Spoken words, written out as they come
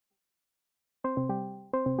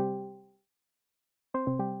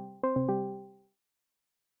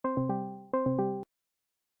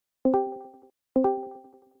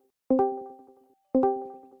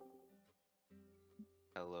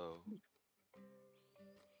Hello.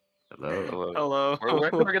 Hello. Hello. Hello.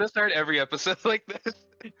 We're gonna start every episode like this.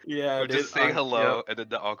 Yeah, We're dude. just saying hello Yep. and then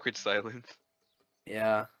the awkward silence.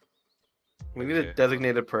 Yeah. We need a Okay.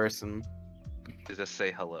 designated person. Just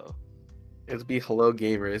say hello, It'd be hello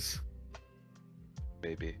gamers.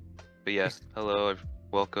 maybe. But yeah, hello.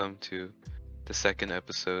 Welcome to the second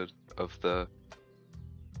episode of the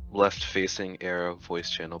left-facing arrow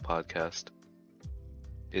voice channel podcast.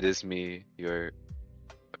 It is me, your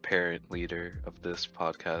apparent leader of this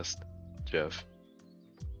podcast, Jeff,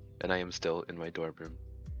 and I am still in my dorm room.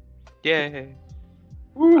 Yay!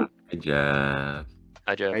 Woo! Hey, Jeff.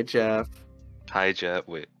 Hi, Jeff. Hi, Jeff. Hi, Jeff.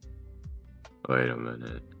 Wait. Wait a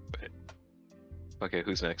minute. Okay,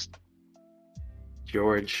 who's next?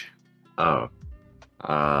 George. Oh.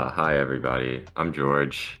 Hi, everybody. I'm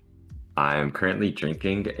George. I'm currently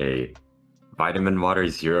drinking a vitamin water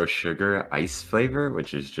zero sugar ice flavor,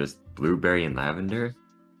 which is just blueberry and lavender.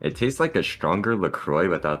 It tastes like a stronger LaCroix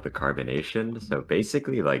without the carbonation, so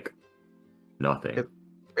basically like nothing. It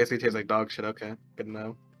basically tastes like dog shit. Okay, good to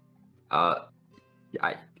know.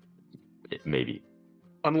 Maybe.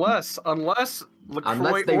 Unless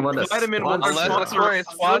LaCroix they or want to Vitamin will sponsor Unless us. LaCroix is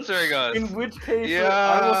sponsoring us. In which case, Yeah.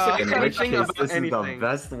 I will say In which anything case, about this is the anything.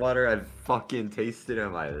 best water I've fucking tasted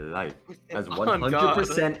in my life. As Oh,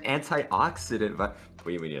 100% antioxidant. But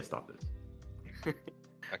we need to stop this.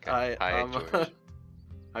 Okay. Hi, George.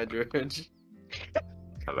 Hi, George.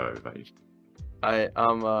 Hello, everybody. Hi,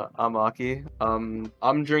 I'm Aki.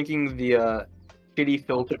 I'm drinking the shitty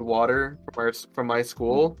filtered water from my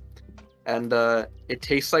school, and it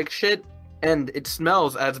tastes like shit, and it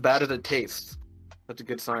smells as bad as it tastes. That's a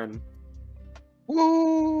good sign.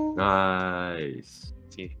 Woo! Nice.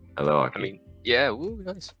 See, Hello, Aki. I mean, yeah, woo,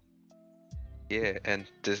 nice. Yeah, and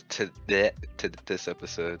to this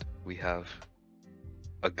episode, we have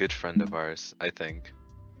a good friend of ours, I think.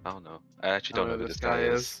 I don't know. I actually don't know who this guy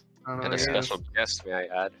is. I don't know And who a he special is. guest, may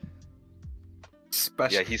I add?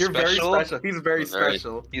 Special. Yeah, he's You're special. very special. He's very Very-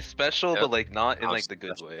 special. He's special, Yep. but like not in How like the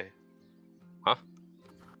good special? way. Huh?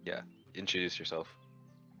 Yeah. Introduce yourself.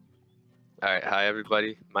 Alright, hi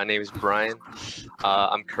everybody. My name is Brian.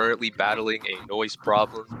 I'm currently battling a noise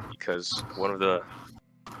problem because one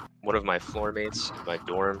of my floor mates in my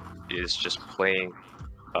dorm is just playing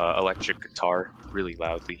electric guitar really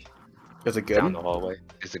loudly Is it down good? the hallway.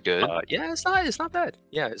 Is it good? Yeah, it's not bad.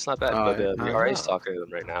 Yeah, it's not bad. But the nice. RA is talking to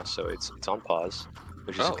them right now, so it's on pause,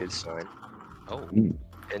 which is Oh. a good sign. Oh.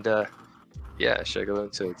 And yeah, should I go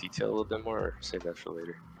into detail a little bit more or save that for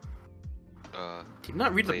later? Did you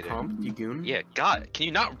not read Later. the prompt, you goon? Yeah. God, can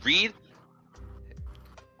you not read?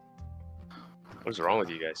 What's wrong with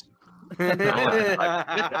you guys? Don't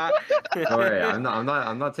worry, I'm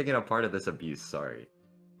not taking a part of this abuse. Sorry.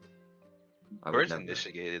 I would George never.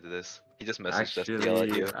 initiated this. He just messaged us to yell at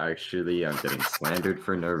you. Actually, I'm getting slandered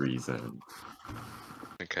for no reason.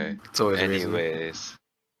 Okay. It's always a reason. Anyways,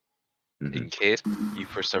 Mhm. in case you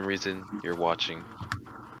for some reason you're watching,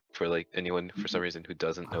 for like anyone for some reason who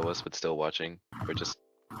doesn't know us but still watching, we're just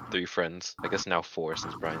 3 friends. I guess now 4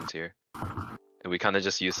 since Brian's here. And we kind of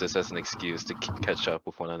just use this as an excuse to catch up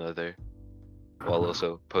with one another, while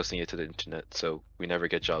also posting it to the internet so we never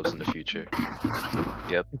get jobs in the future.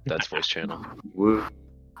 Yep, that's voice channel. Woo.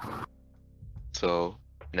 So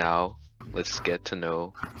now let's get to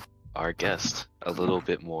know our guest a little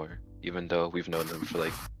bit more, even though we've known them for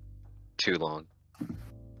like too long.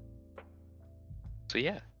 So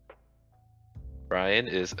yeah, Brian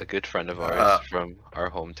is a good friend of ours from our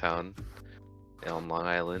hometown on Long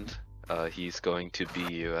Island. He's going to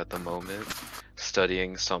BU at the moment,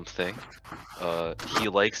 studying something. He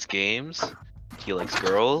likes games, he likes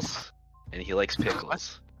girls, and he likes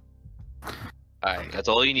pickles. Alright, that's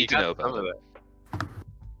all you need to know about him.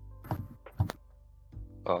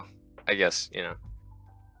 Well, I guess,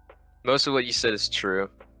 most of what you said is true.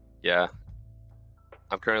 Yeah.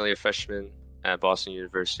 I'm currently a freshman at Boston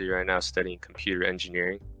University right now studying computer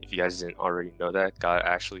engineering. If you guys didn't already know that, got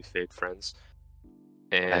actually fake friends.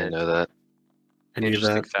 I didn't And know that. an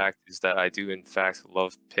interesting fact is that I do in fact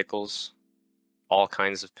love pickles. All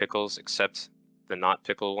kinds of pickles except the not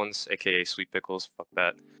pickle ones, aka sweet pickles. Fuck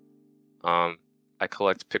that. I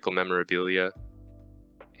collect pickle memorabilia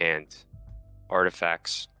and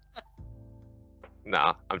artifacts.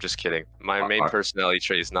 Nah, I'm just kidding. My main personality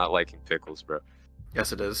trait is not liking pickles, bro.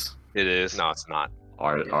 Yes, it is. It is. No, it's not.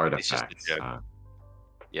 Artifacts. It's just a joke. huh?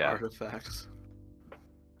 Yeah. Artifacts.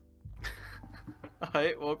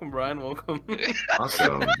 Hi, welcome, Brian. Welcome.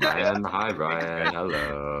 Awesome, Brian. Hi, Brian.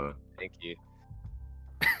 Hello. Thank you.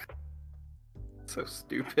 So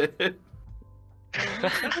stupid.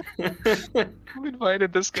 Who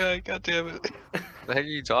invited this guy? God damn it. The heck are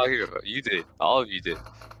you talking about? You did. All of you did.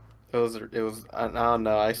 It was. I don't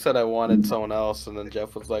know. I said I wanted someone else, and then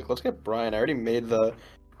Jeff was like, "Let's get Brian." I already made the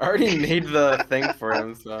thing for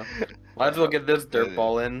him, so might as well get this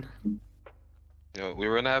dirtball in. You know, we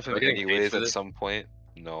were gonna have Am him I getting paid anyways for at this? some point.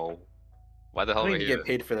 No. Why the I hell don't am I even here? get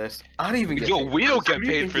paid for this. I don't even get Yo, paid. we for don't this. get Who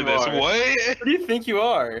do you paid think for you this. are? What? Who do you think you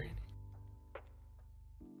are?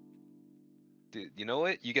 Dude, you know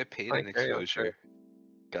what? You get paid Like, in carry on, exposure.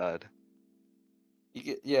 God.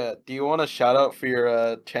 Yeah. Do you want a shout out for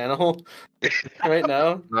your channel right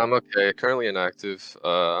now? No, I'm okay. Currently inactive.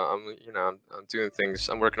 I'm doing things.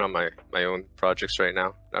 I'm working on my own projects right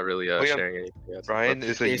now. Not really Oh, yeah, sharing anything yet. Brian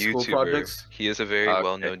is a Day school YouTuber. projects? He is a very Okay.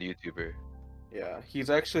 well-known YouTuber. Yeah, he's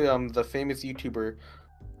actually the famous YouTuber.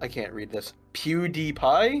 I can't read this.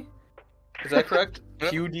 PewDiePie? Is that correct?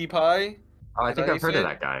 PewDiePie? Oh, I Is that think how you I've heard say of it?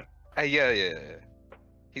 that guy. Yeah.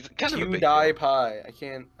 He's kind of a big deal.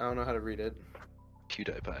 PewDiePie. I don't know how to read it.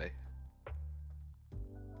 PewDiePie.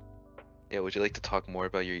 Yeah, would you like to talk more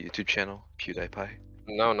about your YouTube channel, PewDiePie?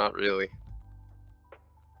 No, not really.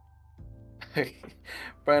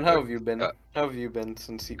 Brian, how have you been? Uh, How have you been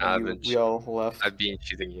since I've been we all left? I've been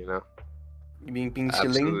cheating, you know. You being chilling?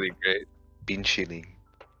 Absolutely great. Been chilling.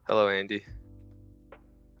 Hello, Andy.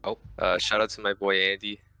 Oh. Shout out to my boy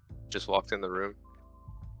Andy. Just walked in the room.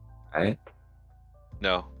 Right?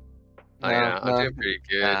 No. Oh, yeah, I'm doing pretty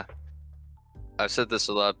good. Nah. I've said this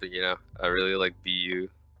a lot, but I really like BU.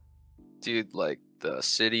 Dude, like the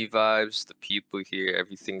city vibes, the people here,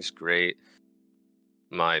 everything's great.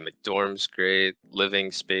 My dorm's great,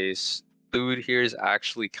 living space. Food here is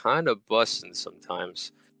actually kind of busting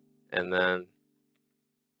sometimes. And then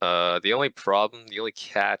the only problem, the only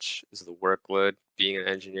catch is the workload. Being an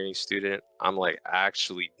engineering student, I'm like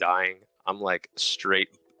actually dying. I'm like straight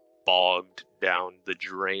bogged down the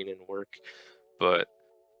drain in work. But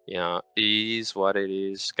yeah, it is what it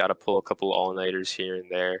is. Gotta pull a couple all-nighters here and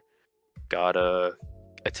there. Gotta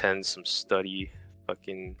attend some study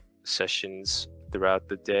fucking sessions throughout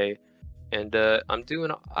the day. And I'm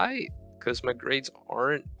doing alright because my grades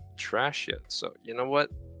aren't trash yet. So you know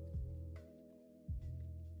what?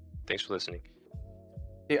 Thanks for listening.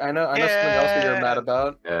 Yeah, I know something else that you're mad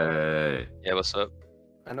about. Hey. Yeah, what's up?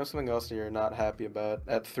 I know something else that you're not happy about.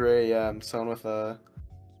 At 3 a.m., someone with a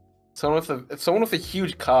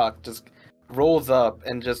huge cock just rolls up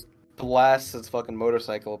and just blasts his fucking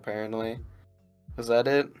motorcycle. Apparently, is that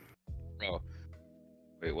it? Bro.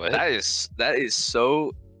 Wait, what? That is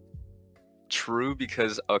so true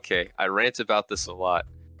because okay, I rant about this a lot.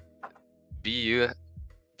 BU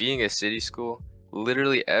being a city school,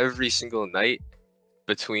 literally every single night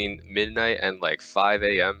between midnight and like 5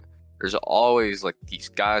 a.m. there's always like these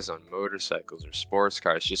guys on motorcycles or sports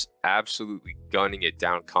cars just absolutely gunning it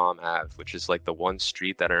down Comm Ave, which is like the one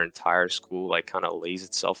street that our entire school like kind of lays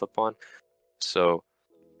itself upon. So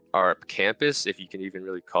our campus, if you can even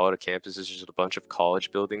really call it a campus, is just a bunch of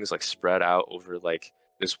college buildings like spread out over like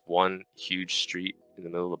this one huge street in the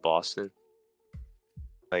middle of Boston.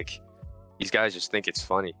 Like these guys just think it's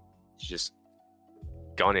funny to just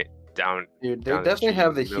gun it down. Dude, they down the definitely street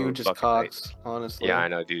have the in middle of hugest fucking night. cocks, honestly. Yeah, I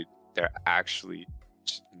know, dude. They're actually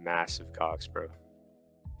just massive cocks, bro.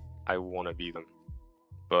 I want to be them,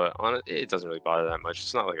 but it doesn't really bother that much.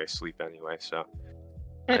 It's not like I sleep anyway, so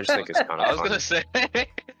I just think it's kind of I was funny. gonna say,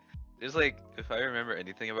 there's like, if I remember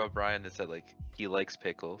anything about Brian, it's that like he likes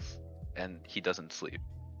pickles and he doesn't sleep.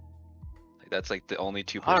 Like that's like the only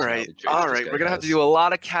two personality traits. all this right. guy We're gonna have to has. do a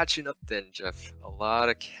lot of catching up then, Jeff. A lot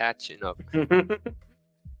of catching up.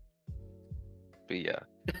 But yeah,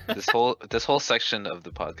 this whole section of the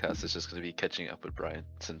podcast is just gonna be catching up with Brian,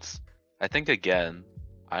 since I think again,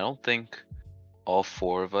 I don't think all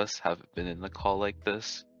four of us have been in a call like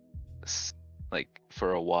this, like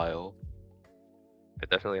for a while. I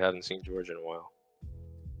definitely haven't seen George in a while.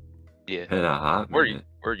 Yeah, Been a hot Where minute.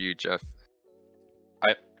 are you, Jeff?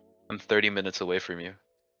 I'm 30 minutes away from you.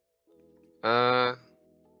 That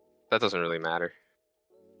doesn't really matter.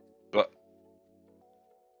 What?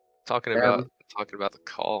 Talking about the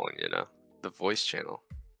call and the voice channel.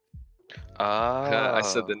 Ah. I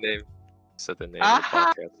said the name. Said the name Aha!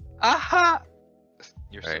 of the podcast. Aha!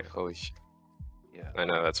 You're Alright, so holy shit. yeah. I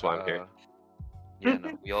know, that's why I'm here. Yeah,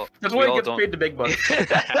 no, we all. That's we why he all gets don't. paid the big bucks.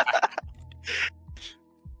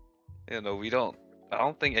 Yeah, no, we don't. I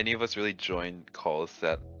don't think any of us really join calls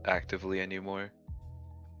that actively anymore.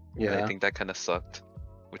 And I Yeah. think that kind of sucked,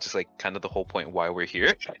 which is like kind of the whole point why we're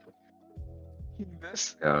here.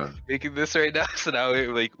 Making this right now, so now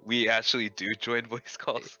we actually do join voice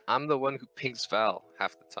calls. I'm the one who pings Val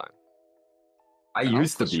half the time. I Val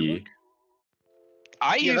used to question be.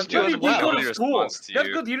 I Yeah, used that's to good as you didn't go well. to Nobody school. responds to That's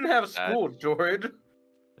you. good you didn't have school, George.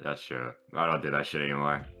 That's true. I don't do that shit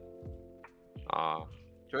anymore.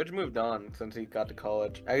 George moved on since he got to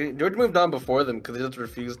college. George moved on before them because he just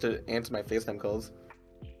refused to answer my FaceTime calls.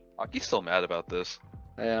 Aki's still mad about this.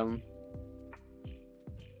 I am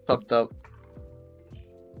fucked up.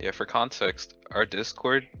 Yeah, for context, our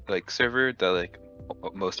Discord like server that like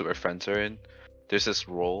most of our friends are in, there's this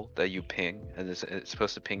role that you ping, and it's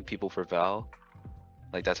supposed to ping people for Val.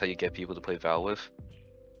 Like that's how you get people to play Val with.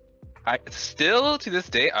 I still to this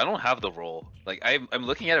day I don't have the role. Like I'm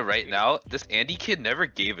looking at it right now. This Andy kid never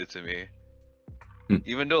gave it to me.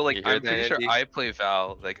 Even though like You hear I'm that, pretty sure Andy? I play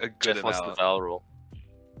Val like a good Jeff wants the amount. Val role.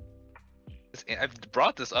 I've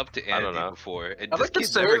brought this up to I don't Andy know. before, and I'd this like to kid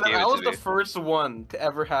say never that gave I it was to the me. first one to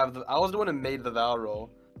ever have I was the one who made the Val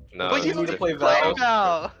role. No, But it's you need to play different.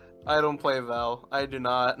 Val. Val. I don't play Val. I do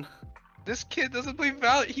not. This kid doesn't play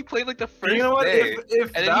Val. He played like the first You know what? day, If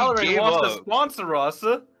and then he Valorant gave wants to up. sponsor us,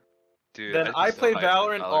 Dude, then I'd be I so play hyped if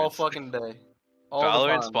Valorant all Valorant's- fucking day. All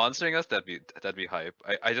Valorant the time. sponsoring us, that'd be hype.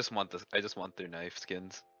 I just want this. I just want their knife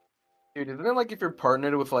skins. Dude, isn't it like if you're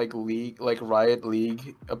partnered with like League, like Riot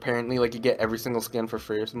League, apparently like you get every single skin for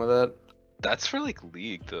free or some of that? That's for like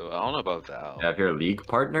League though. I don't know about Val. Yeah, if you're a league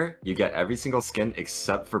partner, you get every single skin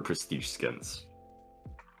except for prestige skins.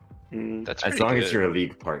 That's As pretty long good. as you're a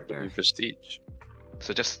league partner. Prestige.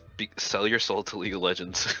 So just sell your soul to League of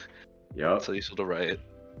Legends. Yep. Sell your soul to Riot.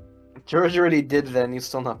 George already did that and he's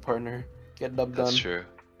still not partner. Get dub That's done. true.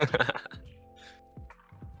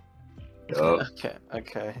 Yup.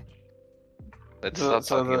 Okay. Let's So- stop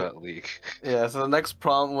so talking the- about League. Yeah, so the next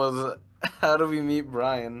problem was how do we meet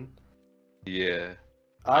Brian? Yeah.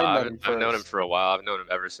 I met him I've known him first. for a while. I've known him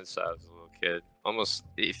ever since I was a little kid. Almost,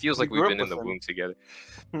 it feels We like we've grew been up in the with him. womb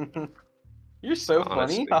together. You're so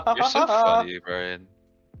Honestly, funny. You're so funny, Brian.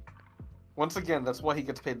 Once again, that's why he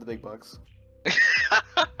gets paid the big bucks.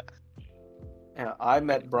 Yeah, I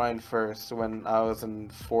met Brian first when I was in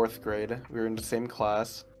 4th grade. We were in the same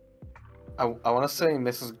class. I want to say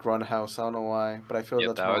Mrs. Grunhouse. I don't know why, but I feel Yeah,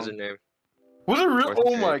 that's that wrong. was her name. Was it real? 4th Oh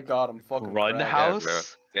grade. my god, I'm fucking Run cracked. house? Yeah, bro.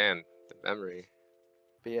 Damn, the memory.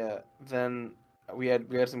 But yeah, then we had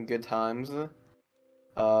some good times.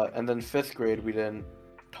 And then 5th grade we didn't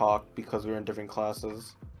talk because we were in different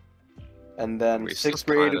classes. And then We still 6th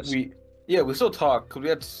grade kinda we still talk because we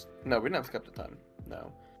didn't have kept the time.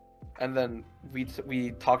 No. And then we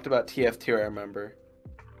talked about TF2. I remember.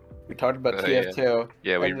 We talked about TF2.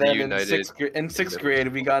 Yeah, we and then reunited. in sixth grade,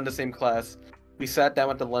 we got in the same class. We sat down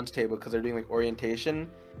at the lunch table because they're doing like orientation,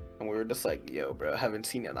 and we were just like, "Yo, bro, haven't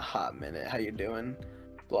seen you in a hot minute. How you doing?"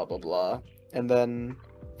 Blah blah blah. And then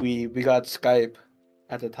we got Skype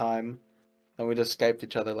at the time, and we just Skyped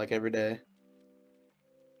each other like every day.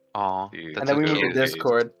 Aw, Dude, And that's then we the moved to old days.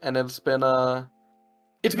 Discord, and it's been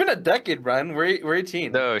a decade, Brian. We're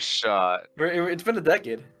 18. No shot. It's been a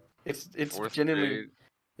decade. It's 4th genuinely grade.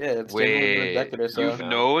 it's genuinely been a decade or so. You've No.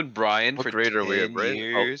 known Brian What for grade are we? 10 We're in.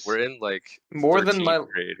 years. We're in like More than 13th my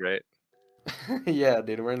grade, right? yeah,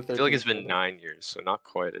 dude. We're in 13th. I feel like it's been grade. 9 years, so not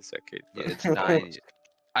quite a decade. Yeah, but- it's 9.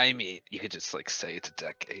 I mean, you could just like say it's a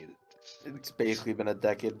decade. It's basically been a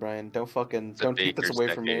decade, Brian. Don't It's a don't take this baker's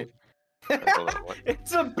away from me. decade. Hold on, what?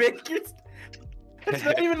 It's a baker's. It's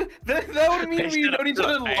not even. That would mean we Shut known up, each shut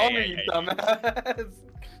other up. longer, you dumbass.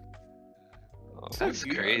 Oh, So That's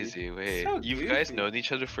goofy. crazy. Wait, So you guys goofy. known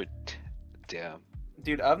each other for damn.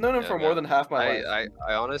 Dude, I've known him Yeah, for more man. than half my life.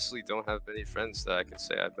 I honestly don't have many friends that I can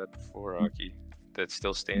say I've met before, Aki, that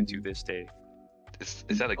still stand to this day. Is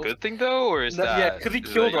that a good thing though, or is No, that? yeah, because he is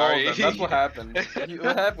it killed like, all are of them. you- That's what happened.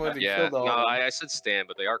 What happened was he Yeah, killed all no, of them. I said stand,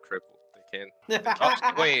 but they are crippled. They can. Oh,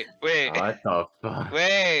 wait, wait, What the fuck?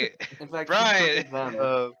 wait. In fact, Brian! he killed them.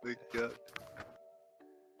 Oh my god.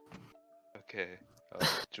 Okay,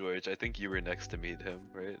 George, I think you were next to meet him,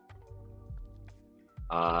 right?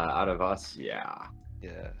 Out of us, yeah.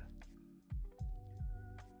 Yeah.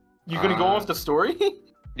 You gonna go off the story?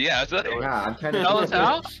 Yeah. So, Yeah, I'm trying to Tell us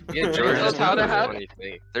how? Yeah, George, George, that's how that happened?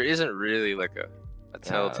 funny thing. There isn't really like a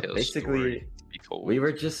telltale basically, story to be told. We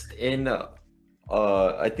were just in,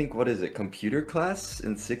 I think, what is it, computer class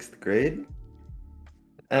in 6th grade?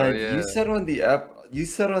 And yeah. you sat on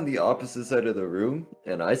the opposite side of the room,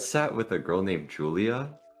 and I sat with a girl named Julia.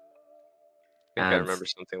 I think I and- remember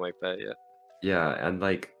something like that. Yeah. Yeah, and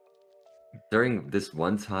like during this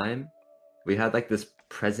one time, we had like this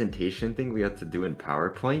presentation thing we had to do in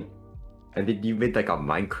PowerPoint, and then you made like a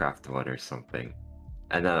Minecraft one or something.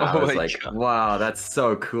 And then I Oh was my like, God. wow, that's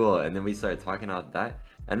so cool. And then we started talking about that.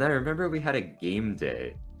 And then I remember we had a game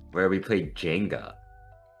day where we played Jenga.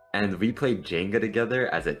 And we played Jenga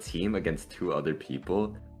together as a team against 2 other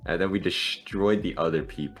people. and then we destroyed the other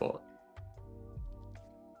people.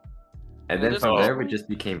 And Well, then this from is- there, we just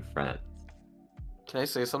became friends. Can I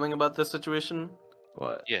say something about this situation?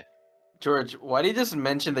 What? Yeah. George, why did you just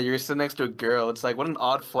mention that you're sitting next to a girl? It's like, what an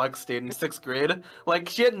odd flex, dude, in 6th grade. Like,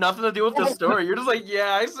 she had nothing to do with the story. You're just like,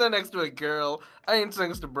 yeah, I sat next to a girl. I ain't sitting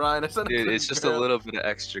next to Brian. I sat next Dude, to it's a just girl. a little bit of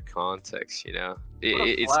extra context, you know. What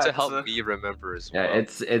a It's to flex. help me remember as well. Yeah,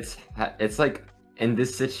 it's like in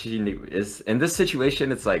this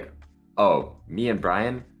situation, it's like, oh, me and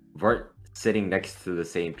Brian weren't sitting next to the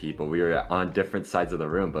same people. We were on different sides of the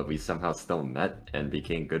room, but we somehow still met and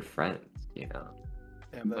became good friends. You know.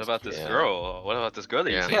 Damn, What that's about cute. this Yeah. girl? What about this girl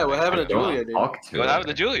that you Yeah. seen Yeah, what next happened to I don't Julia, dude? talk to What her. happened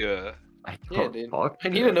to Julia? I Yeah, don't dude. talk I to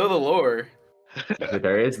need to her. know the lore.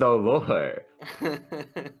 There is no lore.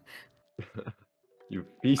 You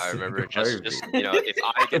piece I of remember garbage. just you know, if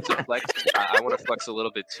I get to flex, I want to flex a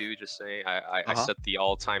little bit too. Just saying, I Uh-huh. set the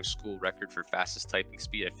all-time school record for fastest typing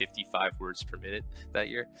speed at 55 words per minute that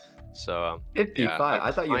year. So 55. I'm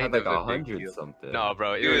I thought you had kind like of a big 100 deal. something. No,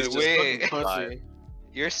 bro, it Dude, was just wait. 55. Pussy.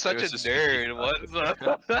 You're such a was just nerd. 55.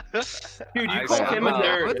 What's up? Dude, you I call Wait, him a somehow- I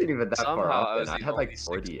nerd. wasn't even that far Somehow off I then. was I the had only like 6th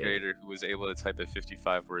 48. grader who was able to type at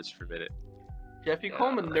 55 words per minute. Jeff, you call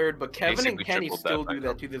him a nerd, but Kevin and Basically Kenny tripled that still by do now.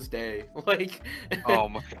 that to this day. Like, Oh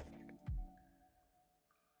my.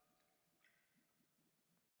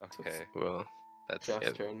 Okay, Well, that's Jeff's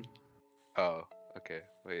yeah. turn. Oh, okay.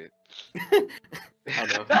 Wait.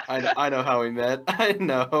 I know how we met. I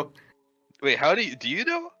know. Wait, how do you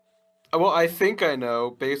know? Well, I think I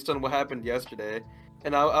know based on what happened yesterday,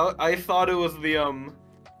 and I thought it was the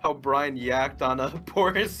how Brian yacked on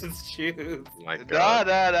Boris's shoes. My Nah, God.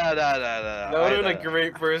 nah. That would have been a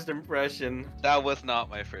great first impression. That was not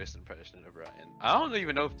my first impression of Brian. I don't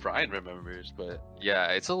even know if Brian remembers, but Yeah,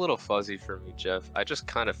 it's a little fuzzy for me, Jeff. I just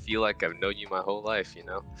kind of feel like I've known you my whole life, you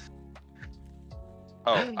know?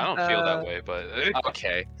 oh, I don't feel that way. But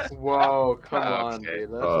Okay. Whoa, come Okay. on,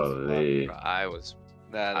 dude. That's Holy. I was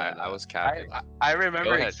nah. I was capping. I remember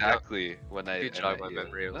Go ahead, exactly when I could I jog met my you.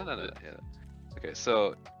 memory a No, little no. bit. Yeah. Okay,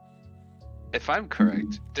 so if I'm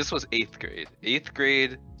correct, this was 8th grade. 8th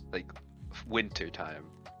grade, like winter time.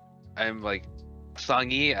 I'm like,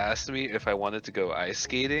 Sangi asked me if I wanted to go ice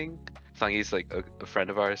skating. Sangi's like a friend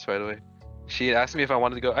of ours, by the way. She asked me if I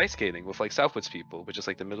wanted to go ice skating with like Southwoods people, which is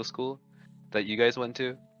like the middle school that you guys went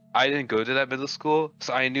to. I didn't go to that middle school,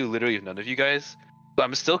 so I knew literally none of you guys. So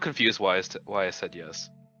I'm still confused why I said yes.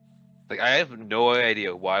 Like I have no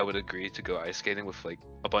idea why I would agree to go ice skating with like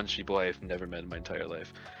a bunch of people I've never met in my entire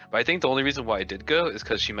life. But I think the only reason why I did go is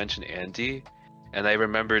because she mentioned Andy, and I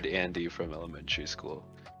remembered Andy from elementary school.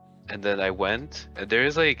 And then I went, and it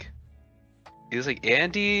was like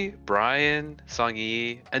Andy, Brian,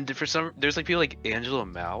 Songi, and there's like people like Angela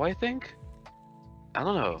Mao, I think. I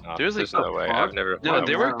don't know. No, There's like there's no way. fuck? I've never. no, Wow.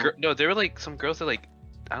 there were there were like some girls that like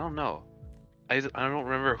I don't know. I don't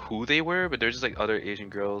remember who they were, but they're just like other Asian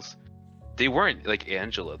girls. They weren't like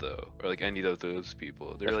Angela though, or like any of those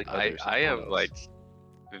people. They're like I others. am like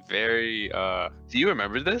very Do you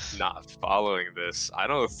remember this? not following this. I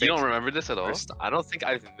don't You think. don't remember this at all? I don't think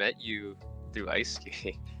I've met you through ice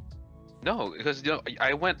skating. No, because you know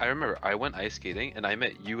I remember I went ice skating and I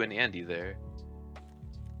met you and Andy there.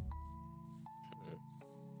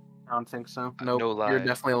 I don't think so. Nope. No lie. You're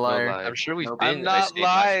definitely a No liar. lie. I'm sure we've Nope. been. I'm not ice skating.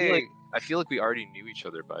 lying. I feel like we already knew each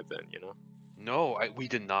other by then. You know. No, we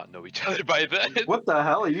did not know each other by then. What the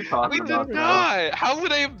hell are you We talking did about now? not. How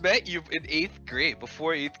would I have met you in 8th grade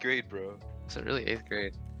before 8th grade, bro? Was it really 8th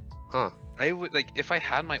grade? Huh. I would like if I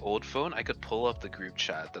had my old phone, I could pull up the group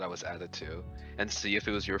chat that I was added to and see if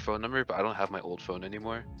it was your phone number. But I don't have my old phone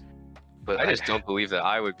anymore. But I just don't believe that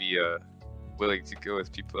I would be willing to go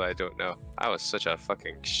with people I don't know. I was such a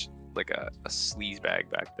fucking like a sleaze bag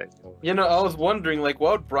back then. You know, I was wondering, like,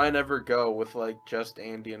 why would Brian ever go with like just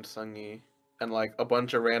Andy and Sungi and like a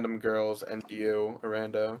bunch of random girls and you,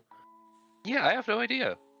 Arando? Yeah, I have no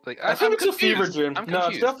idea. Like I think I'm it's a fever confused. dream. I'm No,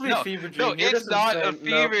 it's confused. definitely No, a fever dream. No, You're it's just not insane. a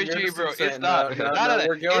fever you're dream, just bro. insane. It's not. No, No,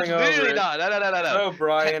 we're going it's over literally it. not. No. No,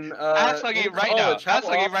 Brian. Ask Huggy in right now. college, how Ask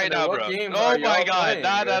Huggy often right and now, what bro. games Oh are my y'all god. playing?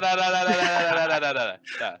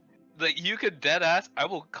 Nah. Like you could dead ass. I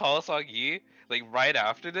will call Soggy like right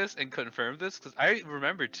after this and confirm this because I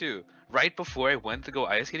remember too. Right before I went to go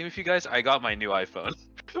ice skating with you guys, I got my new iPhone.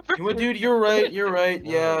 Well, dude, you're right. You're right.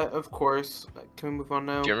 Yeah, of course. Can we move on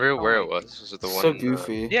now? Do you remember where Oh it my was? Was it the one? So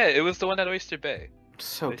goofy. Yeah, it was the one at Oyster Bay.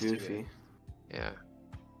 So Nice to goofy. Yeah.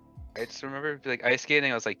 I just remember like ice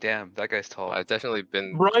skating. I was like, damn, that guy's tall. I've definitely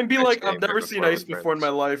been. Brian be ice like, skating I've never there seen before ice with before in my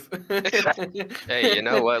life. Hey, you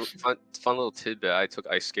know what? Fun little tidbit. I took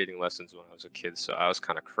ice skating lessons when I was a kid, so I was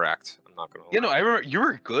kind of cracked I'm not gonna lie. Yeah, no, I remember you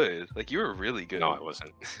were good. Like you were really good. No, I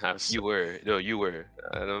wasn't. I was. You were. No, you were.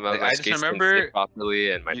 My I just skates didn't remember stick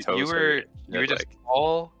properly, and my you toes were hurt. you were just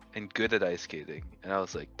tall and good at ice skating, and I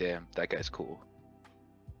was like, damn, that guy's cool.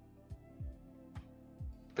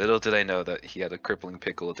 Little did I know that he had a crippling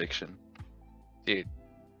pickle addiction. dude.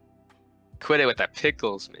 Quit it with that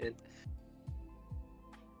pickles, man.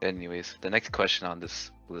 Anyways, the next question on this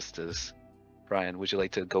list is, Brian, would you like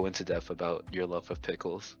to go into depth about your love of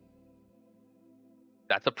pickles?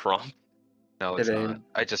 That's a prompt. No, It it's not. ain't.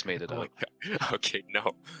 I just made it up. Okay, no,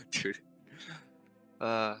 dude.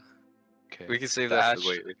 Okay. We can save The that Ash- for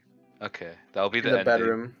later. Okay, that'll be In the the ending.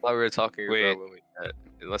 bedroom. While we were talking Wait. about when we met,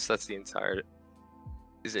 unless that's the entire.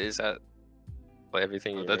 Is that like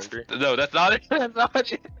everything you That's remember? no, that's not it. That's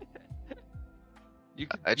not it. You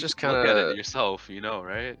can, I you just can look at kinda- it yourself, you know,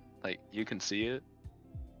 right? Like you can see it,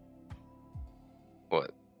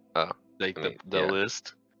 What? like I mean, the yeah.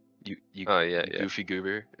 list. You Oh yeah, yeah. goofy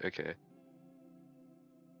goober. Okay.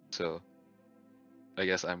 So, I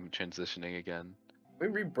guess I'm transitioning again.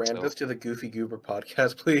 Can we rebrand So- this to the Goofy Goober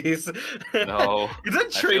podcast, please? No. Is that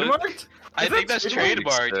I feel like- trademarked? I Is think that that's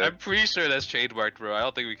trademarked? trademarked. I'm pretty sure that's trademarked, bro. I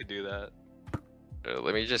don't think we can do that.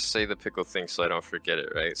 Let me just say the pickle thing so I don't forget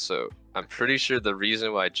it, right? So I'm pretty sure the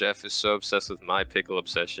reason why Jeff is so obsessed with my pickle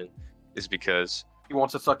obsession is because He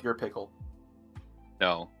wants to suck your pickle.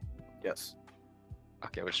 No. Yes.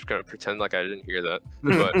 okay, I'm just gonna pretend like I didn't hear that.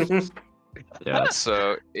 But Yeah.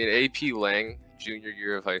 so in AP Lang, junior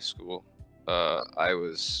year of high school,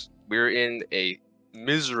 we were in a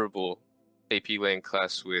miserable AP Lang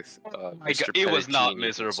class with My Mr. God, it was not Pettigini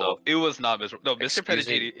miserable. himself. It was not miserable. No, Mr. Excuse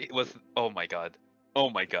me? Pettigini, it was. Oh my god. Oh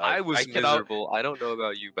my god. I was cannot- miserable. I don't know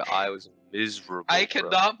about you, but I was miserable. I bro.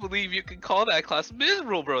 cannot believe you can call that class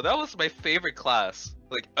miserable, bro. That was my favorite class,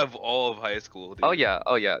 like of all of high school. Dude. Oh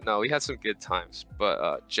yeah. No, we had some good times,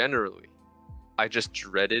 but generally, I just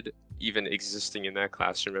dreaded even existing in that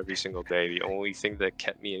classroom every single day. The only thing that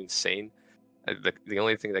kept me insane, the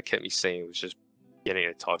only thing that kept me sane was just getting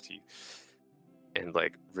to talk to you, and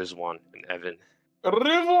like Rizwan and Evan.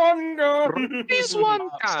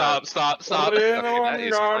 Stop. Okay, that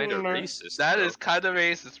is kind of racist. That bro. is kind of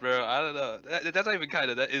racist, bro. I don't know. That's not even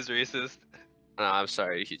kind of. That is racist. No, I'm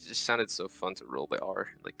sorry. He just sounded so fun to roll the R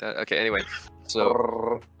like that. Okay. Anyway,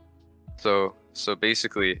 so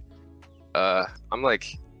basically, I'm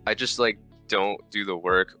like, I just like don't do the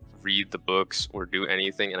work, read the books, or do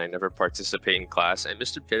anything, and I never participate in class. And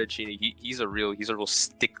Mr. Pettigini, he's a real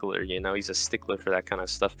stickler, you know. He's a stickler for that kind of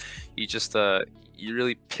stuff. He just he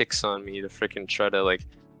really picks on me to freaking try to like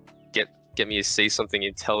get me to say something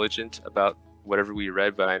intelligent about whatever we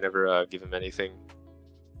read, but I never give him anything.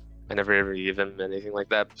 I never ever give him anything like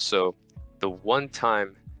that. So the one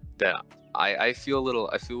time that I feel a little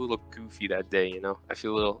goofy that day, you know. I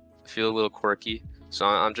feel a little quirky. So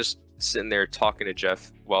I'm just sitting there talking to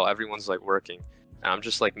Jeff while everyone's like working, and I'm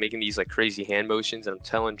just like making these like crazy hand motions, and I'm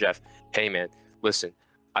telling Jeff, "Hey man, listen,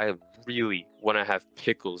 I really want to have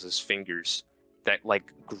pickles as fingers that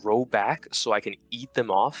like grow back so I can eat them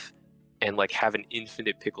off and like have an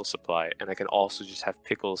infinite pickle supply, and I can also just have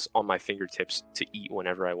pickles on my fingertips to eat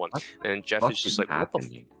whenever I want." What And Jeff What is just is like,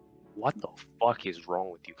 happening? what the fuck is wrong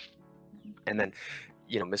with you? And then,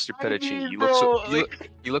 you know, Mr. I Pettigini, mean, bro,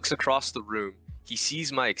 he looks across the room. He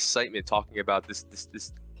sees my excitement talking about this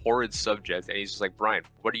horrid subject, and he's just like, "Brian,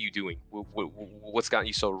 what are you doing? What's gotten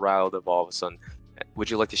you so riled up all of a sudden? Would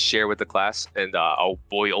you like to share with the class?" And oh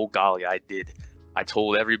boy, oh golly, I did. I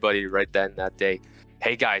told everybody right then that day,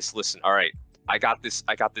 "Hey guys, listen. All right, I got this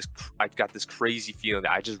crazy feeling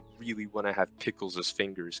that I just really want to have pickles as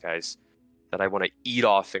fingers, guys. That I want to eat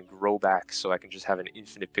off and grow back so I can just have an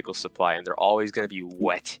infinite pickle supply, and they're always gonna be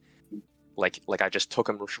wet, like I just took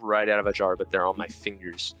them right out of a jar, but they're on my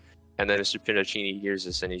fingers." And then Mr. Pinocchini hears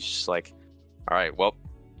this, and he's just like, "All right, well,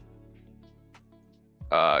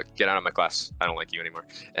 get out of my class. I don't like you anymore."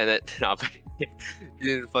 And then no, he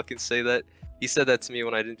didn't fucking say that. He said that to me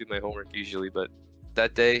when I didn't do my homework usually, but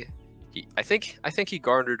that day, I think he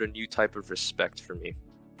garnered a new type of respect for me,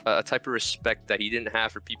 a type of respect that he didn't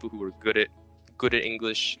have for people who were good at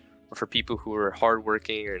English, or for people who were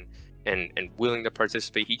hardworking and willing to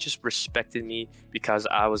participate. He just respected me because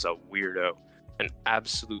I was a weirdo, an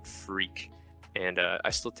absolute freak, and I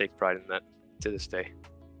still take pride in that to this day.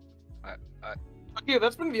 Okay,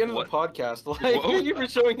 that's been the end What? of the podcast. Like, What? thank you for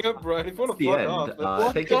showing up, Brian. If you want The to fuck end.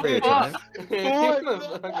 off, Thank you for your time. If you wanna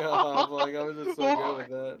fuck off, like, I was just so good with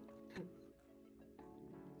that.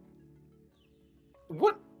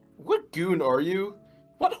 What goon are you?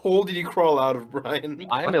 What hole did you crawl out of, Brian?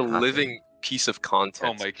 I'm a living piece of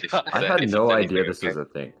content. Oh my if God. I that- had if no anything, idea this okay? was a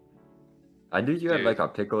thing. I knew you had Dude. like a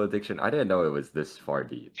pickle addiction. I didn't know it was this far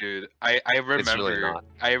deep. Dude, I It's really remember. not.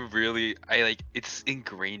 I like it's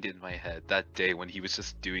ingrained in my head that day when he was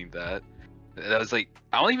just doing that. That was like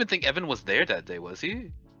I don't even think Evan was there that day, was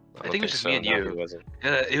he? I think it was just me and No, he you. wasn't.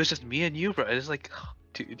 Yeah, it was just me and you, bro. It was like,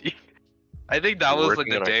 dude. I think that We're was like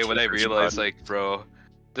working the on our day when I keepers, realized, bud. like, bro,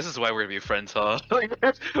 this is why we're gonna be friends, huh? Like,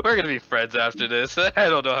 we're gonna be friends after this. I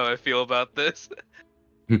don't know how I feel about this.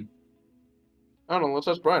 I don't know. Let's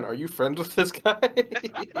ask Brian. Are you friends with this guy?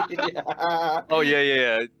 Yeah. Oh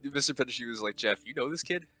yeah. Mr. Pettigrew was like, Jeff, you know this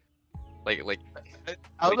kid? Like, I was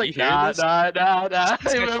wait, like, you hearing nah, this? nah.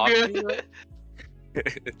 This guy I'm talking to good.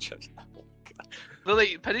 you? Jeff, But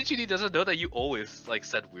like Pedicini doesn't know that you always like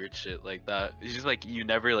said weird shit like that. It's just like you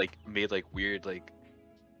never like made like weird like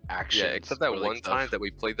actions. yeah, except that or, like, one time stuff. that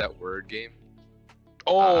we played that word game.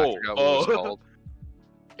 I Oh, forgot what it was oh. called.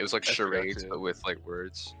 It was like I forgot charades, too. but with like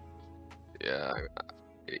words. Yeah,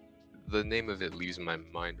 the name of it leaves my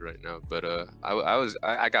mind right now. But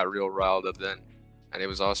I got real riled up then, and it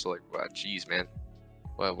was also like, wow, geez, man,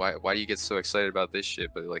 why do you get so excited about this shit?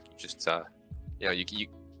 But like you just you know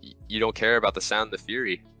you don't care about the sound of the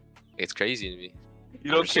fury. It's crazy to me. You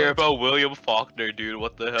I'm don't just care like- about William Faulkner, dude.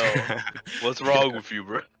 What the hell? What's wrong with you,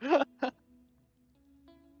 bro?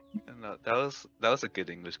 No, that was a good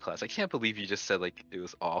English class. I can't believe you just said like it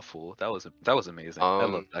was awful. That was amazing. I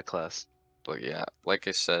love that class. But yeah, like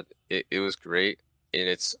I said, it was great in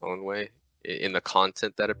its own way, in the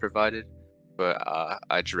content that it provided. But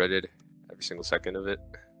I dreaded every single second of it.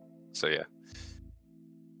 So yeah,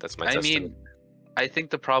 that's my I testament. mean, I think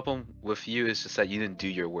the problem with you is just that you didn't do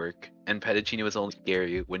your work, and Pedicini was only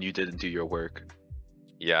scary when you didn't do your work.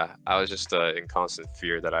 Yeah, I was just in constant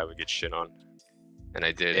fear that I would get shit on, and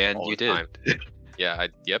I did And all you the did. time. Yeah,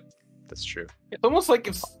 yep, that's true. It's almost like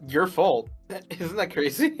it's your fault. Isn't that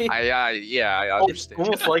crazy? I It's understand.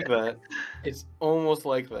 almost like that. It's almost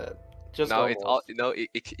like that. Just No, almost. it's all no.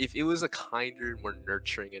 If it was a kinder, more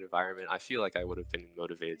nurturing environment, I feel like I would have been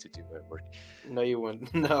motivated to do my work. No, you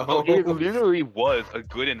wouldn't. No. Oh, it literally was a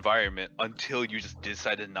good environment until you just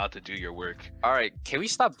decided not to do your work. All right, can we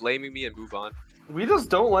stop blaming me and move on? We just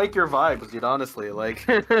don't like your vibes, dude. Honestly, like.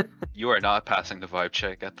 You are not passing the vibe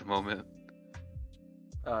check at the moment.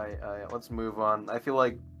 Alright, let's move on. I feel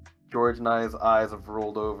like George and I's eyes have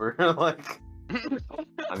rolled over. Like, I mean,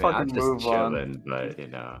 I'm Fucking just move on. chilling, but you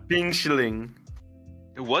know. Bing shilling.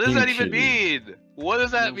 What does that even Cheating. mean? What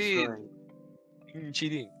does that mean?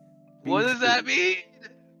 Cheating. What does that mean?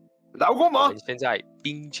 老公吗？现在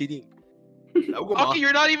冰淇淋。老公吗 Fuck,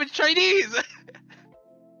 you're not even Chinese!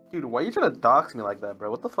 Dude, why are you trying to dox me like that, bro?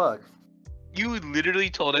 What the fuck? You literally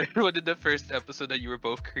told everyone in the first episode that you were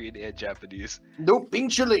both Korean and Japanese. No, Bing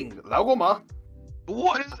chilling. 老公吗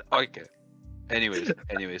What is... Okay.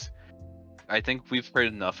 Anyways. I think we've heard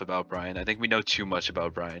enough about Brian. I think we know too much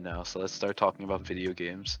about Brian now, so let's start talking about video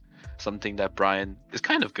games. Something that Brian is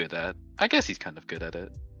kind of good at. I guess he's kind of good at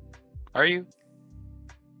it. Are you?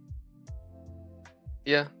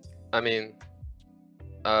 Yeah, I mean,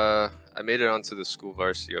 I made it onto the school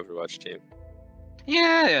varsity Overwatch team.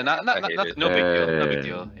 Yeah, I hate it. no big deal. No big Hey.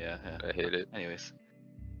 deal. Yeah. I hate it. Anyways.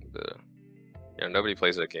 But, nobody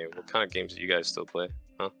plays that game. What kind of games do you guys still play?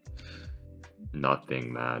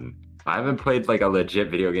 Nothing, man. I haven't played like a legit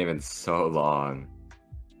video game in so long.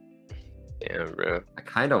 Damn, bro. I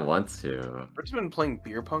kind of want to. I've just been playing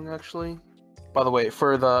beer pong, actually. By the way,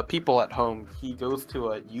 for the people at home, he goes to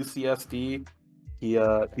a UCSD.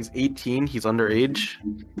 He's 18. He's underage.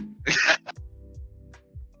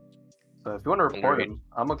 So if you want to report Underage. him,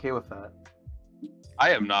 I'm okay with that.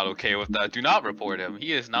 I am not okay with that. Do not report him.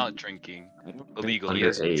 He is not drinking illegally.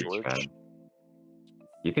 is Underage, George. man.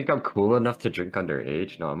 You think I'm cool enough to drink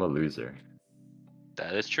underage? No, I'm a loser.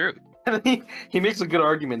 That is true. he makes a good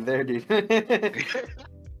argument there, dude.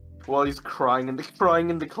 While he's crying in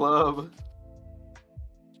the club.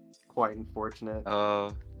 Quite unfortunate.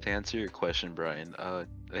 To answer your question, Brian, I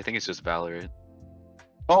think it's just Valorant.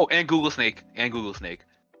 Oh, and Google Snake. Google Snake.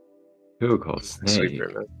 Sleeper,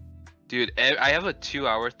 man. Dude, I have a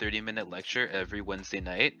 2-hour, 30-minute lecture every Wednesday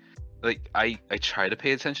night. Like, I try to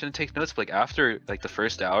pay attention and take notes, but like after like the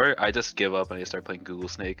first hour, I just give up and I start playing Google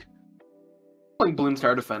Snake. Playing Bloons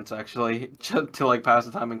Tower Defense, actually, to like pass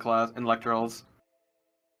the time in class in lecture halls.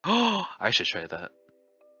 Oh, I should try that.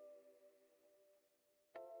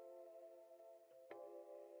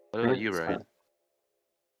 What about you, Ryan?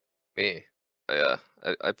 Me.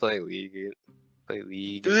 I play League. Play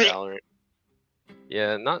League and Valorant.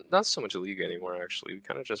 Yeah, not so much a League anymore, actually. We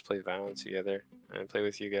kind of just play Valorant together. I play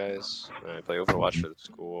with you guys. And I play Overwatch for the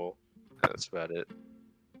school. That's about it.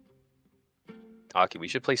 Aki, we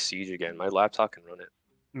should play Siege again. My laptop can run it.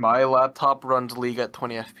 My laptop runs League at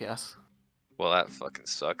 20 FPS. Well, that fucking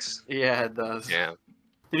sucks. Yeah, it does. Damn.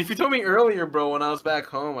 Dude, if you told me earlier, bro, when I was back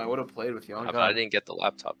home, I would have played with you. Oh, But God. I didn't get the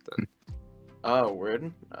laptop then. Oh,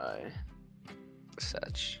 word.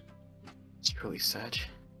 Satch. It's really sad.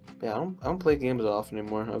 Yeah, I don't play games often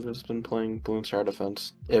anymore. I've just been playing Bloons Tower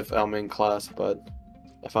Defense if I'm in class, but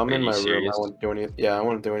if I'm Wait, in are my you room, serious? I won't do anything. Yeah, I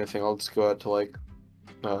won't do anything. I'll just go out to like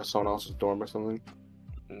someone else's dorm or something.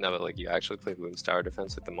 No, but like you actually play Bloons Tower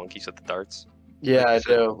Defense with the monkeys with the darts? Yeah, I Is it-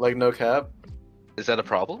 do. Like no cap. Is that a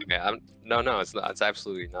problem? Yeah, no, it's not. It's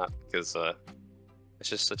absolutely not because it's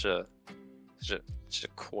just such a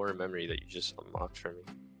core memory that you just unlocked for me.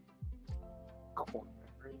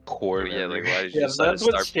 Core But yeah, like memory. why did you Yeah, decide to that's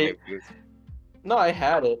what start playing shaped. Bloons? No, I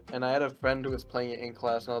had it, and I had a friend who was playing it in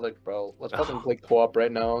class, and I was like, bro, let's fucking play co-op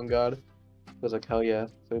right now, on God. I was like, hell yeah.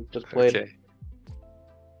 So just played. Okay.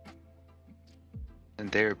 And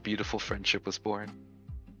there, a beautiful friendship was born.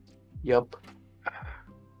 Yup.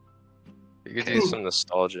 You could do some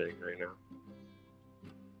nostalgia right now.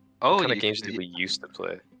 Oh, What kind of games did we used to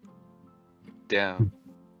play? Damn.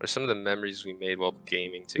 What are some of the memories we made while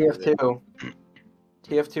gaming together? TF2.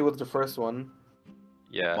 TF2 was the first one.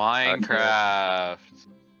 Yeah. Minecraft.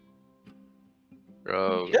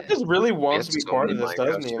 Bro. Jeff just really wants to had be so part many of this,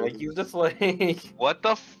 doesn't he? Minecraft Like he's just like. What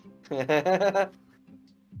the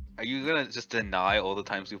Are you gonna just deny all the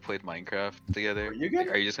times we played Minecraft together? Were you Like,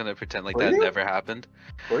 gonna- are you just gonna pretend like Were that you? never happened?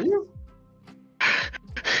 Were you?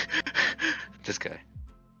 This guy.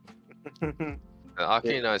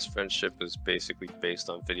 Aki and I's friendship was basically based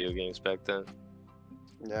on video games back then.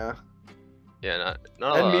 Yeah. Yeah,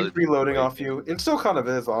 not a And lot me of people freeloading played off games. you. It still kind of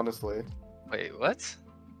is, honestly. Wait, what?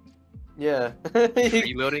 Yeah.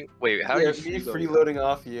 Freeloading? Wait, how are Yeah, you me freeloading? freeloading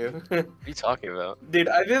off you. What are you talking about? Dude,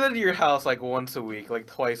 I visit your house like once a week, like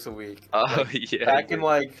twice a week. Oh, Like, yeah. back in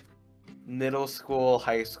like middle school,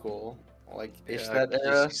 high school, like ish yeah, that Aki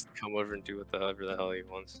era. just used to come over and do whatever the hell he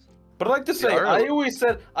wants. But I like to Yeah, say, I I really-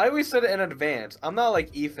 always said it in advance. I'm not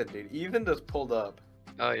like Ethan, dude. Ethan just pulled up.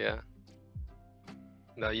 Oh, yeah.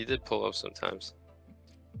 No, you did pull up sometimes.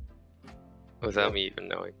 Without Yeah. me even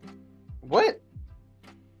knowing. What?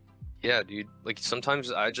 Yeah, dude. Like,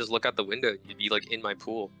 sometimes I just look out the window and you'd be, like, in my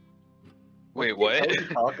pool. Wait, the what? hell are you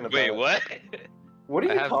talking about? Wait, what? What are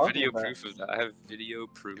I you have talking video about? proof of that. I have video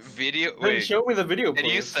proof. Video? Then Wait. show me the video, Can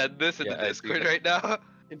you please. send this in Yeah, the I do Discord that. right now?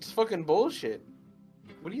 It's fucking bullshit.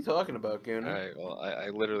 What are you talking about, Goon? Alright, well, I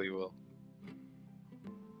literally will.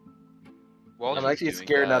 While I'm he's actually doing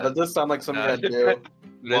scared now. That does sound like something Nah. I'd do. But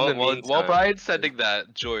in the While meantime, Brian's sending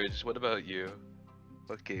that, George, what about you?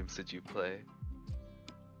 What games did you play?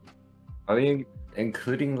 I mean,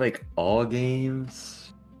 including like all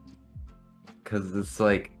games, because it's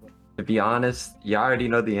like, to be honest, you already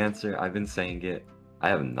know the answer. I've been saying it. I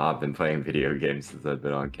have not been playing video games since I've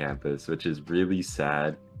been on campus, which is really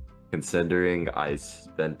sad, considering I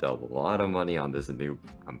spent a lot of money on this new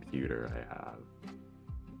computer I have.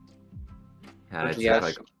 And Which it's yes.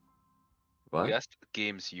 like, what? We asked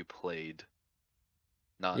games you played.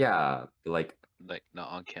 Not Yeah, like, not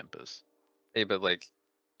on campus. hey, but like,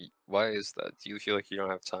 why is that? Do you feel like you don't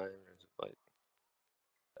have time, or is it like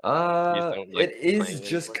don't like it is playing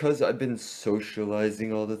just anymore? because I've been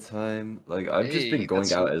socializing all the time. Like, I've just been Hey, going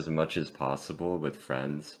that's- out as much as possible with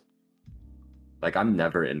friends. Like, I'm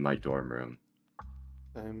never in my dorm room.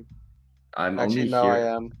 I'm Actually, only no, here. I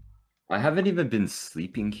am. I haven't even been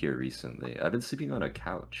sleeping here recently. I've been sleeping on a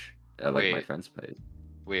couch at like my Wait. friend's place.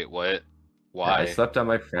 Wait, what? Yeah, I Why? slept at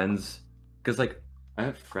my friend's because like I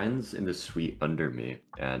have friends in the suite under me,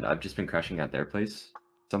 and I've just been crashing at their place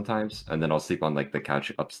sometimes, and then I'll sleep on like the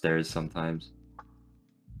couch upstairs sometimes.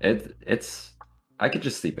 It's I could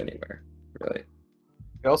just sleep anywhere, really.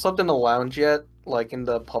 You all slept in the lounge yet? Like in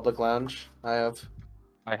the public lounge? I have.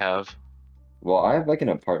 I have. Well, I have like an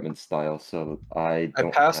apartment style, so I I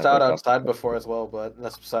don't passed have, out like, a- outside before as well, but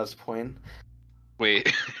that's besides the point.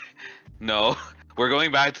 Wait. No. We're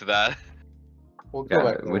going back to that. We'll go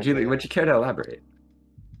Yeah, back. would you care to elaborate?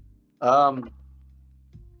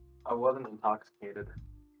 I wasn't intoxicated,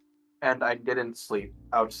 and I didn't sleep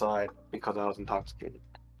outside because I was intoxicated.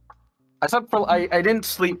 I didn't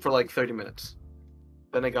sleep for like 30 minutes.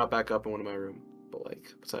 Then I got back up and went to my room. But like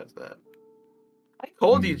besides that, I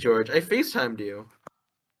called you, George. I FaceTimed you.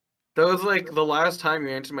 That was like the last time you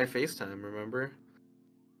answered my FaceTime. Remember?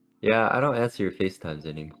 Yeah, I don't answer your FaceTimes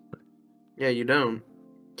anymore. Yeah, you don't.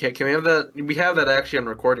 Can we have that? We have that actually on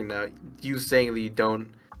recording now. You saying that you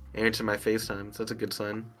don't answer my FaceTimes. That's a good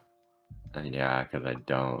sign. And yeah, because I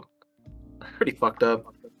don't. Pretty fucked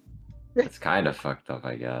up. It's kind of fucked up,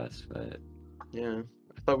 I guess, but Yeah.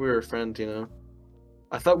 I thought we were friends, you know.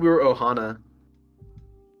 I thought we were Ohana.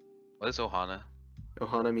 What is Ohana?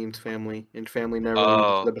 Ohana means family, and family never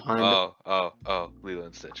leaves the behind. Lilo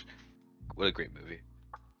and Stitch. What a great movie.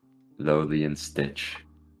 Lowly and Stitch.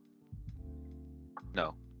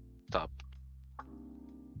 No, stop.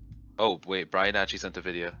 Oh wait, Brian actually sent a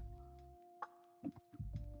video.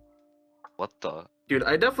 What the? Dude,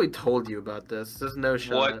 I definitely told you about this. There's no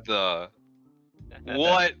shot. What the?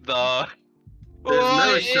 What the? There's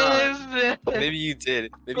no What shot. is this? Maybe you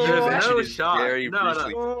did. Maybe you There's mentioned no it shot. very No,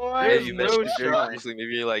 briefly. What There's Maybe you no mentioned it very shot. briefly.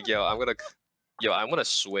 Maybe you're like, yo, I want to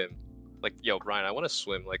swim. Like, yo, Brian, I want to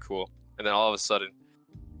swim. Like, cool. And then all of a sudden,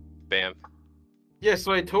 bam. Yeah,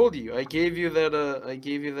 so I told you. I gave you that. I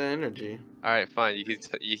gave you that energy. All right, fine. You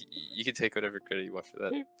can take whatever credit you want for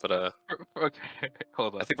that. But Okay,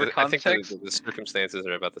 hold on. I think For context, the circumstances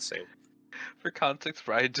are about the same. for context,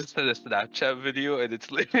 Brian just sent a Snapchat video, and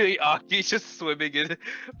it's literally Aki just swimming in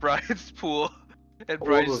Brian's pool, and What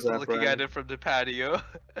Brian's was just that, looking Brian? at it from the patio.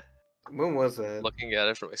 When was that? Looking at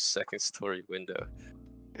it from a second-story window.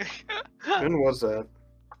 When was that?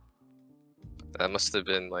 That must have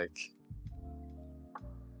been like,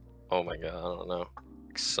 oh my god, I don't know,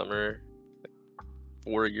 like summer,